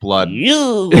 like blood.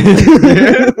 You.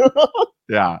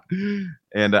 Yeah,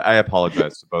 and I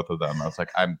apologized to both of them. I was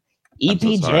like, I'm so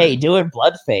EPJ sorry. doing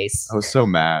Bloodface. I was so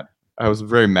mad. I was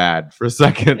very mad for a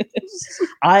second.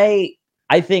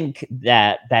 I think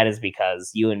that is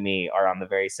because you and me are on the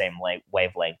very same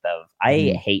wavelength of I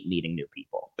Mhm. hate meeting new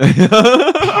people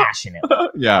passionately.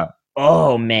 Yeah,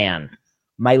 Oh man,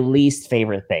 my least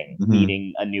favorite thing, Mhm.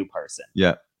 meeting a new person.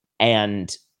 yeah,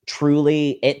 And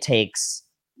truly, it takes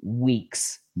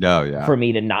weeks no, yeah, for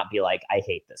me to not be like, I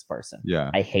hate this person.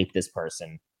 yeah, I hate this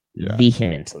person yeah,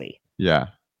 vehemently. yeah.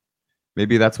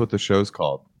 Maybe that's what the show's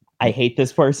called. I hate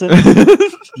this person.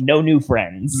 No new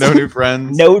friends. No new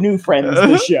friends. No new friends.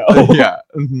 The show. Yeah.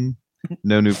 Mhm.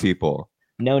 No new people.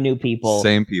 No new people.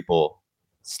 Same people.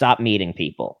 Stop meeting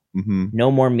people. Hmm. No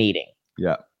more meeting.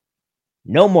 Yeah.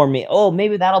 No more meet. Oh,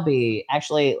 maybe that'll be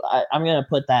actually. I'm gonna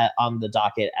put that on the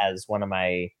docket as one of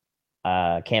my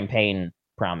campaign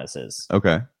promises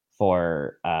Okay.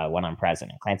 for when I'm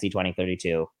president. Clancy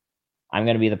 2032. I'm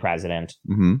gonna be the president.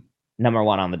 Hmm. Number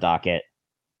one on the docket.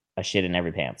 A shit in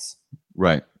every pants.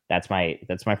 Right. That's my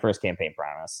first campaign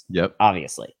promise. Yep.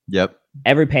 Obviously, Yep.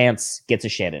 every pants gets a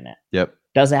shit in it. Yep.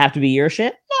 Does it have to be your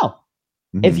shit? No.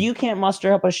 If Mhm. you can't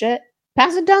muster up a shit,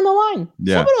 pass it down the line.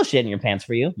 Yeah. Somebody will shit in your pants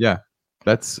for you. Yeah.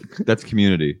 That's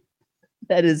community.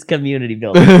 That is community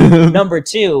building. Number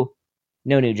 2,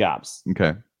 no new jobs.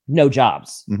 Okay. No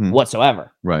jobs Mhm.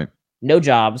 whatsoever. Right. No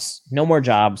jobs. No more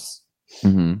jobs.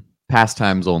 Hmm.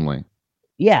 Pastimes only.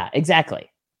 Yeah, exactly.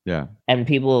 Yeah. And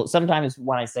people, sometimes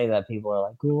when I say that, people are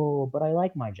like, oh, but I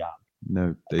like my job.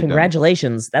 No, they don't.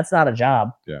 Congratulations. That's not a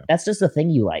job. Yeah. That's just a thing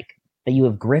you like that you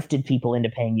have grifted people into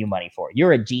paying you money for.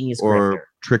 You're a genius grifter. Or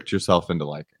tricked yourself into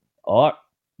liking. Or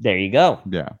there you go.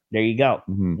 Yeah. There you go.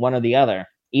 Mhm. One or the other.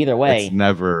 Either way, It's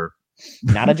never.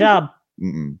 not a job.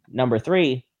 Mm-mm. Number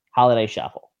 3, holiday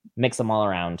shuffle. Mix them all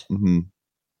around. Mhm.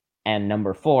 And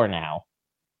number 4 now,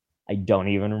 I don't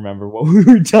even remember what we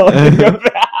were talking about.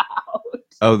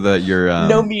 Oh, that you're.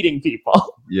 No meeting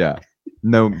people. Yeah.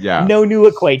 No. Yeah. No new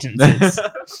acquaintances.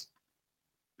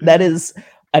 That is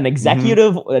an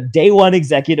executive, a day one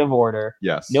executive order.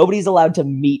 Yes. Nobody's allowed to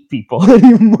meet people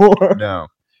anymore. No.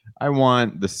 I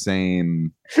want the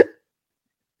same.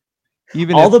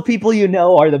 Even All if, the people you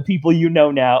know are the people you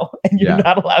know now, and you're Yeah.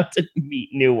 not allowed to meet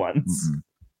new ones.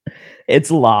 Mm-mm. It's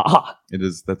law. It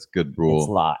is. That's good It's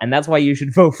rule. law. And that's why you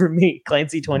should vote for me,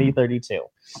 Clancy 2032.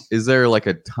 Is there like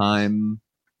a time?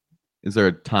 Is there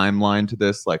a timeline to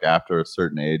this? Like after a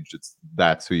certain age,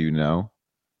 that's who you know.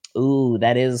 Ooh,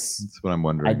 that is That's what I'm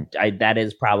wondering. that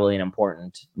is probably an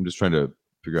important I'm just trying to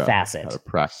figure out facet. how to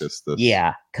practice this. Yeah, how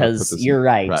to put because this you're into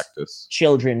right. Practice.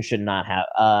 Children should not have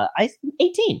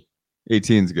 18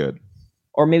 18's good.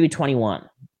 or maybe 21.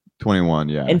 21.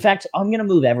 Yeah. In fact, I'm gonna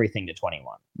move everything to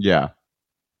 21. Yeah.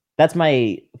 That's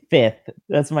my fifth.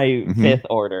 That's my Mhm. fifth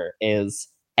order. Is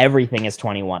everything is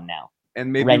 21 now?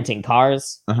 And maybe. Renting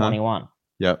cars, Uh-huh. 21.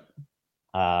 Yep.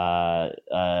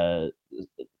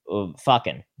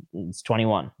 Fucking, it's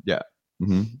 21.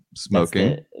 Hmm. That's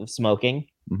Smoking. smoking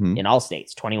Hmm. in all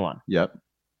states, 21. Yep.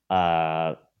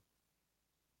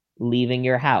 Leaving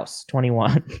your house,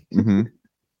 21. Hmm.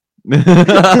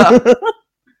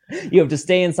 You have to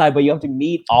stay inside, but you have to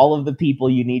meet all of the people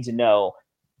you need to know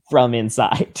from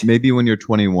inside. Maybe when you're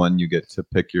 21, you get to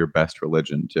pick your best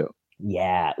religion too.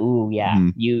 Yeah. Ooh, yeah.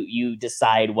 Mhm. You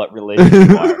decide what religion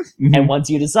you are. And once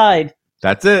you decide,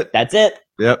 That's it. that's it.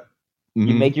 Yep. You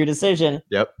Mhm. make your decision.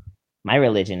 Yep. My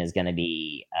religion is going to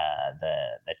be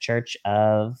the Church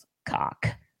of Cock.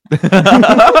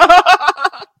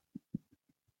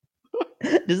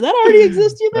 Does that already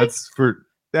exist, you think? That's for.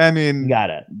 I mean, Got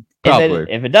it. Probably.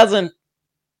 If it doesn't,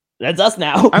 that's us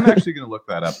now. I'm actually gonna look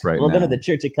that up right we'll now. go to the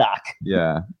Church of Cock.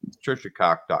 Yeah,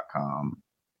 churchofcock.com.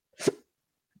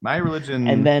 My religion.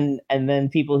 And then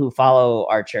people who follow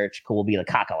our church will be the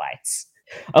Cockalites.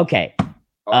 Okay.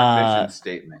 Our mission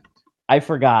statement. I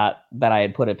forgot that I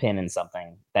had put a pin in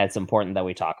something that's important that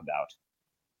we talk about.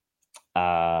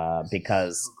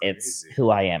 Because So it's crazy. who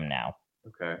I am now.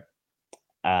 Okay.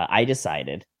 I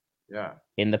decided Yeah.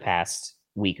 in the past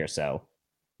week or so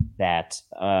that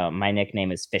my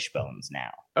nickname is Fishbones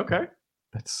now. Okay.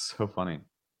 That's so funny.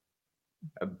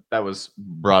 That was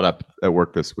brought up at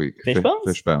work this week. Fishbones?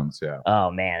 Fishbones. Yeah. Oh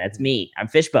man, that's me. I'm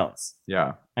Fishbones.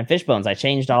 Yeah. I'm Fishbones. I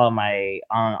changed all of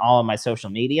my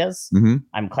social medias. Mm-hmm.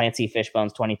 I'm Clancy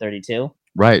Fishbones 2032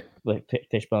 Right. with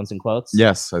Fishbones in quotes.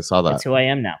 Yes, I saw that. That's who I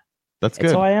am now. That's It's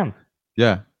good. who I am.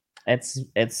 Yeah. It's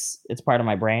part of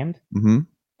my brand, Mm-hmm.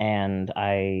 and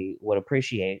I would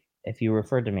appreciate if you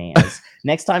referred to me as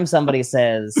next time somebody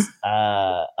says,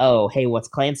 "Oh, hey, what's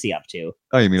Clancy up to?"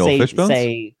 Oh, you mean old Fishbones?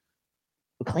 Say,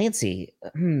 Clancy.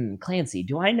 Clancy.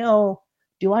 Do I know?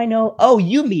 Oh,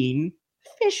 you mean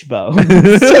Fishbones?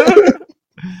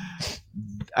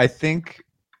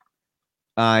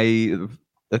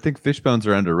 I think Fishbones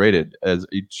are underrated. As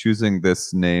choosing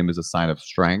this name is a sign of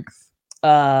strength,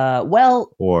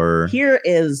 Well, or here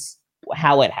is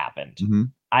how it happened.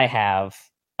 Mhm. I have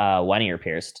one ear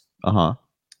pierced,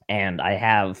 and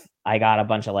I got a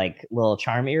bunch of like little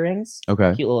charm earrings,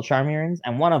 Okay. cute little charm earrings,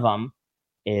 and one of them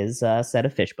is a set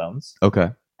of Fishbones, Okay.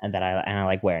 and I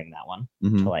like wearing that one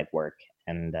Mm-hmm. to like work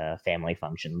and family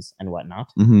functions and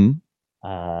whatnot. Mm-hmm.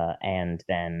 And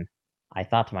then I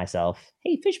thought to myself,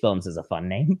 hey, Fishbones is a fun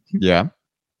name. Yeah.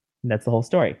 That's the whole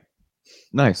story.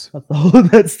 Nice.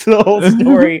 That's the whole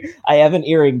story. I have an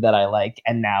earring that I like,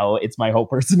 and now it's my whole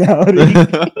personality.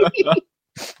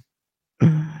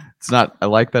 It's not. I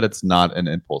like that it's not an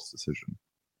impulse decision.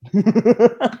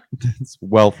 It's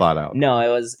well thought out. No,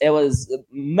 it was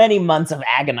many months of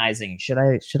agonizing. Should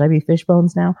I be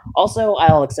Fishbones now? Also,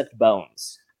 I'll accept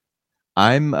Bones.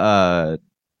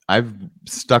 I've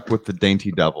stuck with the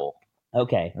Dainty Devil.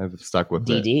 Okay. I've stuck with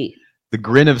it. DD. The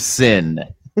Grin of Sin.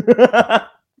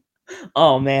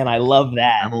 Oh man, I love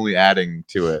that. I'm only adding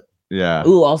to it. Yeah.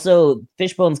 Ooh, also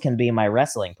Fishbones can be my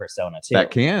wrestling persona too.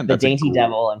 That can. The That's a Dainty gr-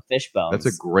 Devil and Fishbones. That's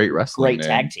a great wrestling great name.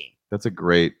 tag team. That's a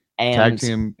great And tag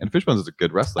team. And Fishbones is a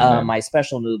good wrestling name. my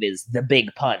special move is the Big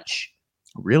Punch.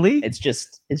 Really? It's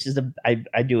just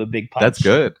I do a big punch. That's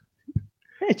good.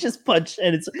 I just punch,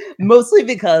 and it's mostly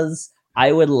because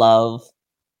I love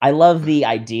the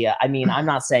idea. I mean, I'm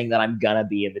not saying that I'm gonna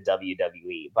be in the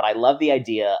WWE, but I love the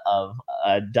idea of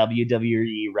a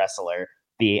WWE wrestler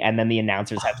and then the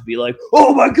announcers have to be like,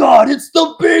 "Oh my god, it's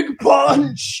the Big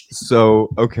Punch!" So,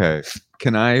 okay.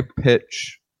 Can I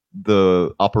pitch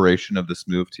the operation of this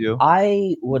move to you?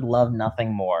 I would love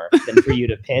nothing more than for you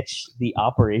to pitch the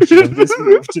operation of this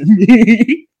move to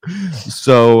me.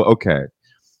 So, okay.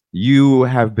 You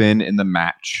have been in the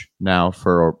match now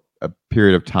for a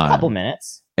period of time. Couple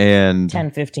minutes, And 10,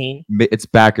 15, it's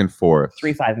back and forth.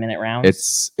 3 5-minute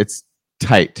rounds. It's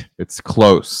tight. It's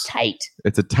close. Tight,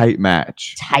 It's a tight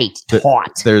match. taut.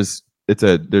 There's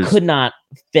Could not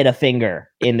fit a finger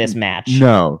in this match.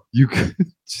 no, you could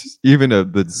just, even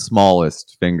the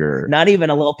smallest finger Not even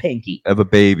a little pinky. of a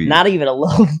baby. Not even a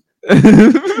little.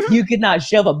 You could not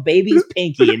shove a baby's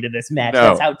pinky into this match. No.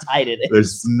 That's how tight it is.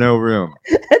 There's no room.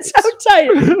 That's how tight.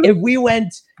 If we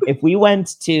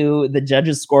went to the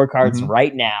judges' scorecards Mhm.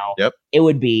 right now, Yep. it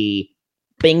would be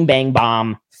bing bang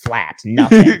bomb flat,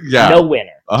 nothing, Yeah. no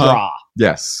winner, Uh-huh. draw.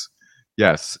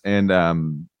 Yes. And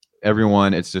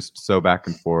everyone, it's just so back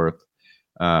and forth.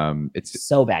 It's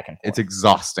So back and forth. it's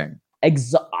exhausting.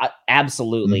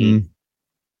 Absolutely. Mhm.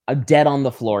 I'm dead on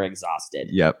the floor, exhausted.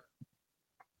 Yep.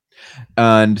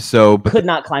 And so, Could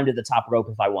not climb to the top rope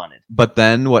if I wanted. but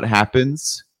then what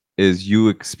happens is you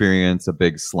experience a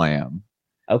big slam,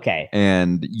 Okay.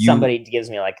 and Somebody gives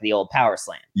me like the old power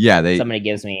slam. Somebody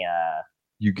gives me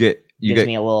you get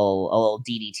me a little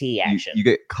DDT action. you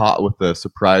get caught with a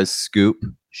surprise scoop,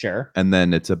 Sure. and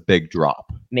then it's a big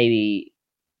drop. Maybe.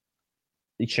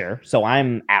 Sure. So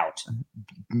I'm out.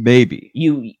 Maybe.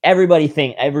 Everybody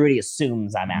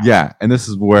assumes I'm out. Yeah, and this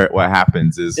is where what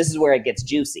happens is This is where it gets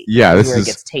juicy. Yeah, This this is where is- it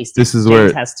gets tasty. this is James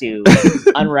where- has to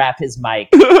unwrap his mic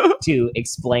to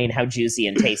explain how juicy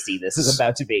and tasty this is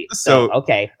about to be. So So-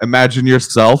 okay. imagine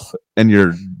yourself and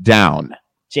you're down.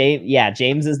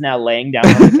 James is now laying down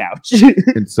on the couch.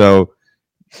 And so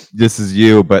this is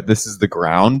you, but this is the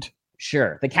ground.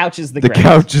 Sure. The couch is the The ground.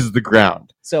 couch is the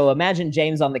ground. So imagine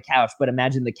James on the couch, but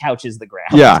imagine the couch is the ground.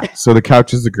 Yeah. So the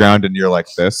couch is the ground and you're like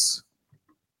this.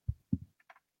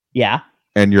 Yeah.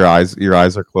 And your eyes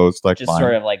are closed like Just mine.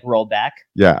 sort of like rolled back.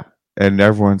 Yeah. And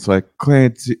everyone's like,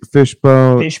 Clancy,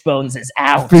 Fishbone. Fishbones is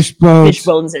out. Fishbone.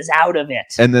 Fishbones is out of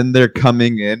it. And then they're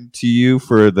coming in to you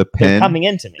for the pin. They're coming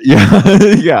into me. Yeah.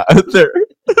 Yeah.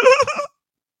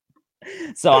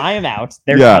 So I am out.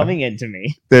 They're Yeah. coming into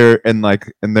me. They're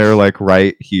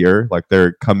right here. Like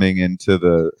they're coming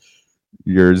into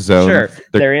your zone. Sure. They're-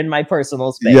 They're in my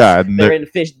personal space. Yeah. And They're in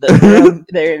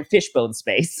they're in Fishbone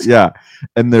space. yeah.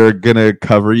 And they're gonna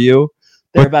cover you.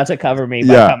 They're But- about to cover me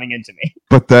by Yeah. coming into me.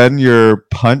 But then your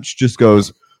punch just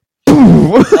goes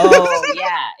Oh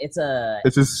yeah, it's a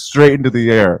it's just straight into the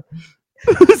air.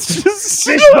 It's just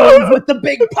Fishbones with the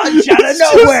big punch out of it's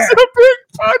just nowhere. a big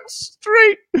punch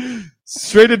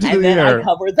straight into And the then air. I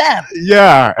cover them.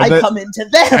 Yeah. I And then, come into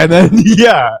them. and then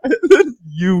yeah.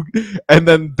 And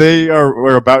then they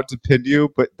were about to pin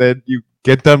you, but then you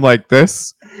get them like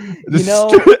this. You know,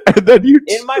 and then you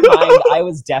In my mind, I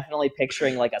was definitely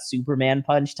picturing like a Superman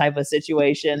punch type of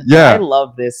situation. Yeah. I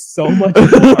love this so much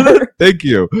more. Thank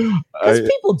you. Because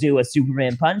people do a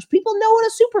Superman punch. People know what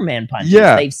a Superman punch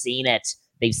Yeah. is.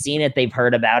 They've seen it. They've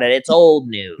heard about it. It's old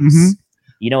news. Mhm.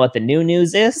 You know what the new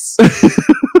news is?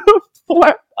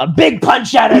 What? A big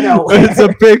punch out of nowhere. It's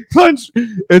a big punch.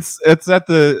 It's at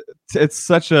the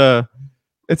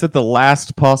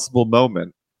last possible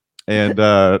moment. And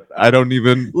I don't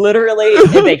even Literally,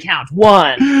 if they count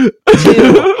 1,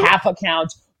 2, half a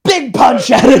count, big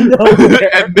punch out of nowhere.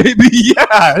 and maybe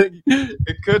yeah,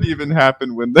 it could even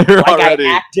happen when they're Like already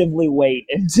I actively wait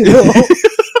until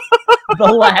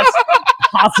the last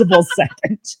possible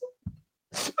second.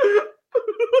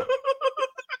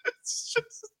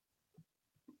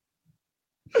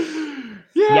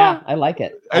 Yeah, I like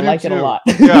it. I do like it a too. lot.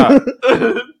 Yeah.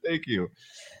 Thank you.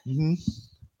 Mhm.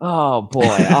 Oh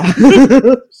boy.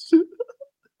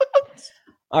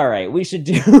 All right, we should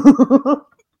do a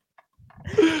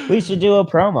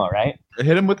promo, right?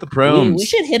 Hit him with the proms. We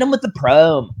should hit him with the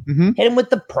prom. Mhm. Hit him with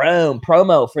the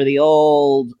promo for the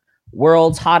old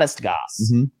world's hottest goss.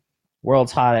 Mhm.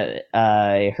 World's hot.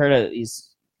 I heard of these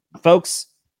folks.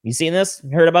 You seen this?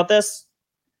 You heard about this?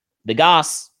 The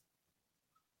goss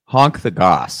Honk the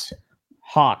goss.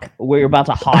 hawk. We're about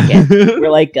to hawk it. we're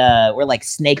like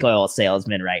snake oil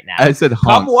salesmen right now. I said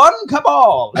Come honk. one, come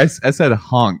all. I said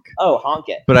honk, Oh, honk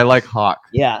it. but I like hawk.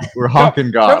 Yeah. We're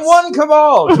honking goss. Come one, come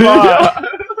all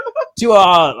to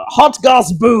our hot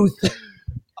goss booth.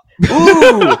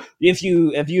 Ooh, if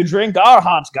you drink our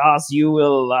hot goss, you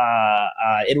will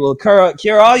it will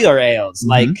cure all your ails,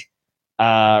 Mhm.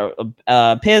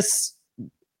 like piss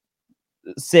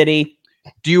city.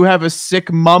 Do you have a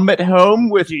sick mum at home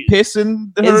with piss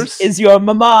in hers? Is your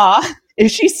mama?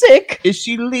 Is she sick? Is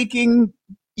she leaking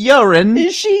urine?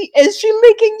 Is she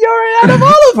leaking urine out of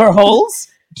all of her holes?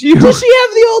 Do Does she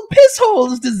have the old piss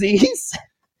holes disease?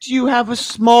 Do you have a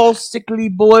small sickly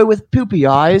boy with poopy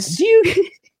eyes? Do you?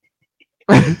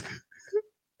 Has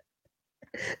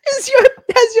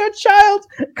your child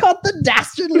caught the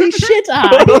dastardly shit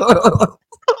eye?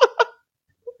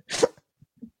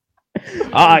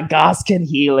 Goss can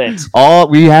heal it. Oh,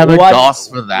 we have a One- goss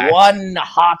for that. One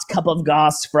hot cup of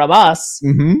goss from us,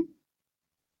 Mm-hmm.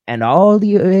 and all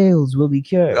your ails will be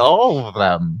cured. All of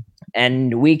them.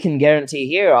 And we can guarantee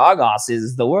here our goss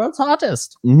is the world's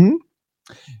hottest. Mm-hmm.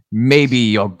 Maybe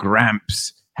your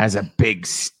Gramps has a big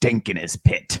stink in his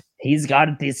pit. He's got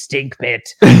this stink pit.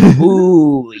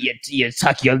 Ooh, you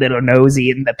tuck your little nosy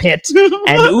in the pit,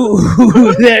 and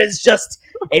ooh, there's just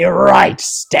a right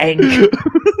stank.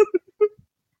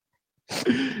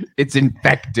 It's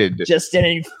infected. Just an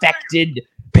infected,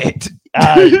 Pit.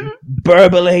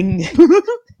 burbling,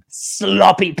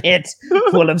 sloppy pit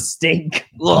full of stink.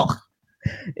 Ugh.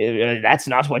 That's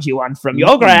not what you want from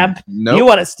your Gramp. Nope. You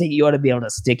want to be able to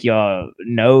stick your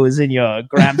nose in your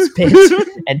Gramp's pit,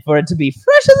 and for it to be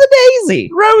fresh as a daisy.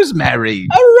 Rosemary.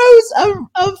 A rose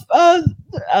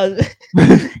of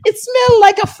it smelled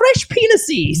like a fresh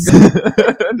penises.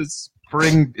 In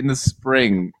the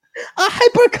spring. A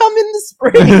hypercum in the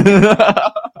spring.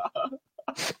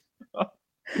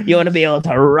 You want to be able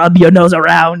to rub your nose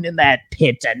around in that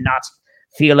pit and not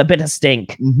feel a bit of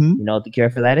stink. Mm-hmm. You know what the cure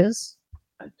for that is?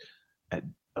 A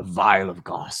vial of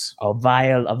goss. A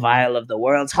vial of the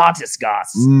world's hottest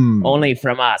goss. Mm. Only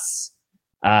from us.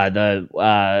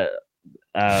 The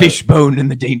Fishbone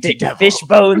and the dainty devil. Fish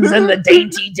bones and the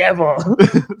dainty devil.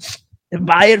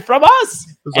 Buy it from us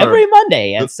Those every are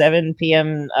Monday at 7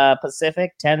 p.m.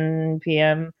 Pacific, 10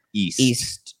 p.m. East.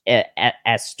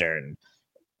 Eastern.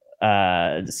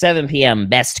 7 p.m.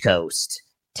 Best Coast,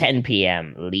 10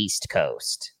 p.m. Least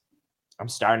Coast. I'm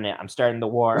starting the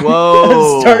war.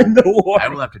 Whoa. I'm starting the war. I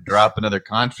will have to drop another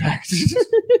contract.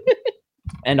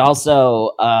 And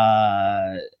also,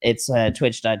 it's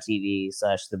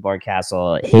twitch.tv/the Board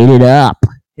Castle. Hit it up.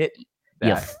 Hit You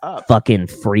that up. fucking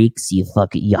freaks. You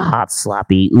hot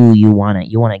sloppy. Ooh, you want it.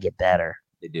 You want to get better.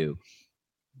 They do.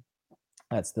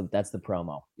 That's the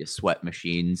promo. You sweat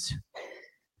machines.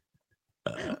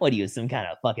 What are you, some kind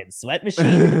of fucking sweat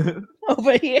machine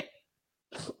over here?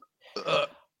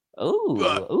 Ooh,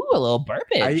 a little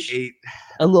burpage. I ate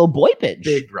a little boypage.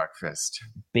 big breakfast.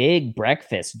 Big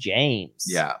breakfast, James.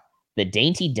 Yeah. The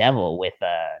dainty devil with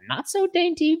a not so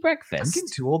dainty I'm breakfast. getting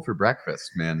too old for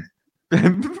breakfast, man.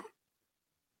 I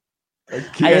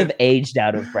have aged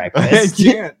out of I breakfast.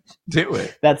 can't do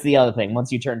it. That's the other thing.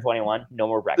 Once you turn 21, no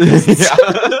more breakfast. yeah.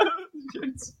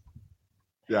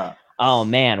 Yeah. Oh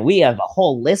man, we have a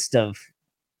whole list of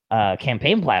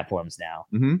campaign platforms now.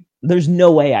 Mm-hmm. There's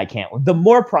no way I can't. The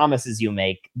more promises you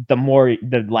make, the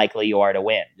likely you are to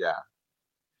win. Yeah.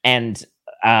 And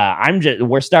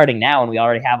we're starting now, and we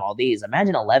already have all these.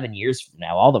 Imagine 11 years from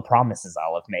now, all the promises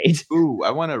I'll have made. Ooh, I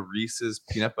want a Reese's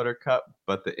peanut butter cup,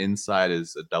 but the inside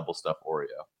is a double stuffed Oreo.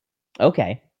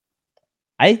 Okay,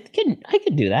 I can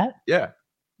do that. Yeah.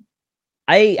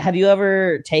 Have you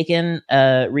ever taken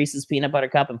a Reese's peanut butter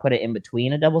cup and put it in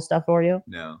between a double stuffed Oreo?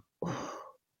 No.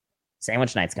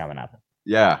 Sandwich night's coming up.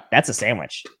 Yeah. That's a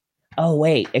sandwich. Oh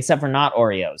wait, except for not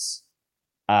Oreos,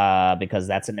 because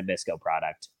that's a Nabisco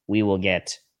product. We will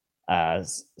get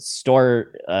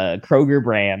Kroger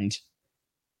brand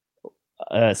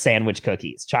sandwich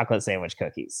cookies, chocolate sandwich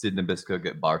cookies. Did Nabisco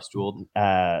get barstooled?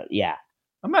 Yeah.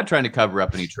 I'm not trying to cover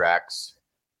up any tracks.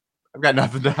 I've got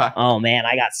nothing to hide. Oh man,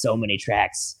 I got so many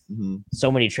tracks. Mhm.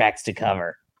 So many tracks to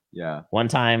cover. Yeah. One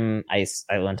time I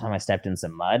stepped in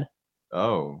some mud.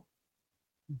 Oh,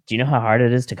 Do you know how hard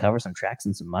it is to cover some tracks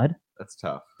in some mud? that's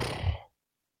tough.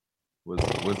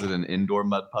 Was it an indoor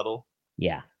mud puddle?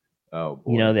 Yeah. Oh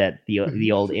boy. You know that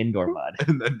the old indoor mud.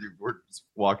 And then you were just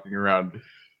walking around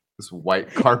this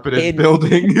white carpeted In-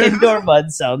 building. Indoor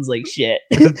mud sounds like shit.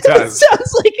 It does.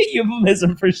 Sounds like a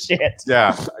euphemism for shit. Yeah,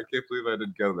 I can't believe I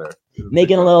didn't go there. It was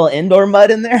Making a like, little indoor mud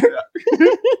in there.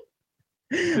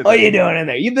 What are you doing in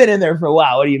there? You've been in there for a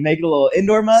while. What are you making a little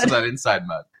indoor mud? Some of that inside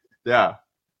mud. Yeah,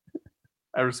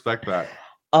 I respect that.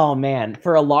 Oh man,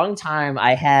 for a long time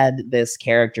I had this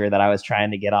character that I was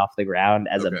trying to get off the ground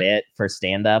as a Okay. bit for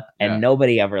stand up and Yeah.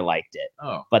 nobody ever liked it.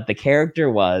 Oh, But the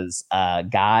character was a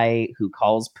guy who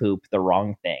calls poop the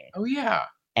wrong thing. oh yeah.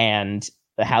 And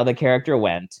how the character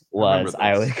went remember was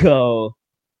I this. would go,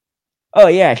 "Oh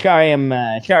yeah, sorry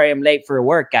I'm late for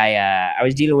work. I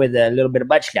was dealing with a little bit of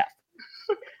butt stuff.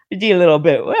 I was dealing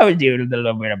with a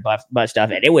little bit of butt stuff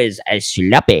and it was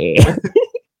sloppy."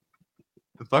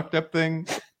 The fucked up thing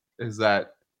is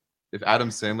that if Adam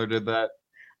Sandler did that,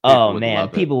 Oh would man, love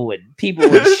it. people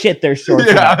would shit their shorts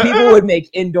Yeah. about. People would make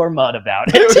indoor mud about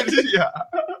it it. would- yeah.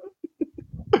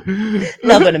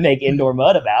 Nothing to make indoor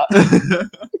mud about.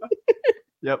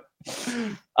 Yep.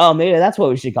 Oh, maybe that's what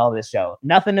we should call this show.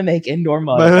 Nothing to make indoor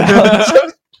mud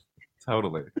about.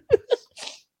 Totally.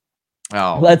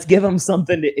 Oh. Let's give them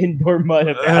something to indoor mud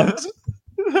about.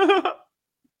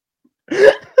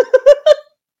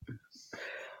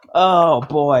 Oh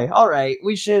boy. All right,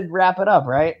 we should wrap it up,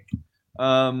 right?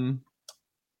 Oh,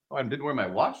 I didn't wear my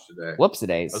watch today. Whoopsie I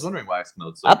days. was wondering why I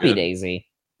smelled so Uppy good. daisy.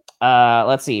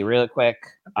 Let's see, really quick.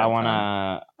 I got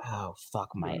wanna. Oh fuck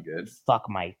my Doing good. fuck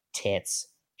my tits.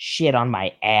 Shit on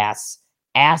my ass.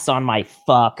 Ass on my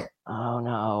fuck. Oh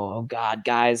no. Oh god,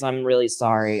 guys, I'm really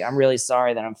sorry. I'm really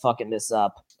sorry that I'm fucking this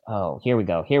up. Oh, here we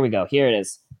go. Here we go. Here it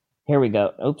is. Here we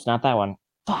go. Oops, not that one.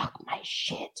 Fuck my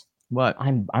shit. What?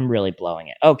 I'm really blowing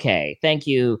it. Okay, thank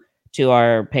you to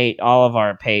our thank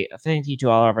you to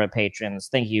all of our patrons.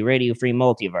 Thank you, Radio Free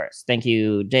Multiverse. Thank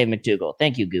you, Dave McDougal.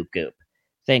 Thank you, Goop Goop.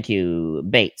 Thank you,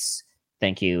 Bates.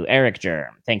 Thank you, Eric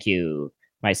Germ. Thank you,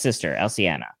 my sister,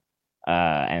 Elsiana.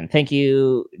 And thank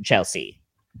you, Chelsea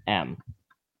M.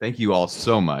 Thank you all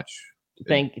so much.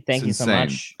 Thank It's you so insane.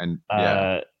 much. And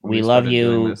yeah, when We we love started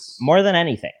doing you this- more than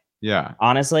anything. yeah,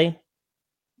 Honestly,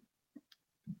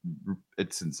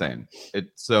 it's insane.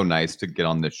 It's so nice to get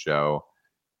on this show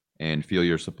and feel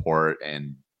your support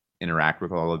and interact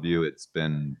with all of you. It's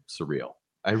been surreal.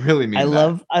 I really mean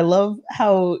that. I love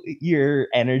how your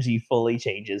energy fully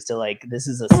changes to like this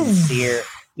is a sincere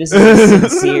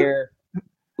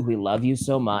we love you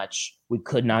so much. We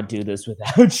could not do this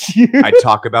without you. I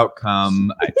talk about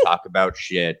cum. I talk about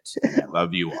shit. And I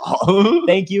love you all.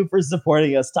 Thank you for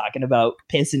supporting us talking about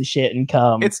piss and shit and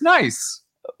cum It's nice.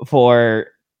 for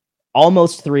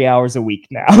almost 3 hours a week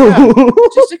now.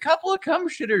 Just a couple of cum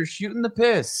shitters shooting the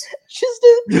piss. just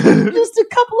a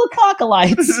couple of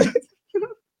cockalites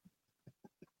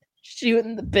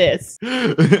shooting the piss.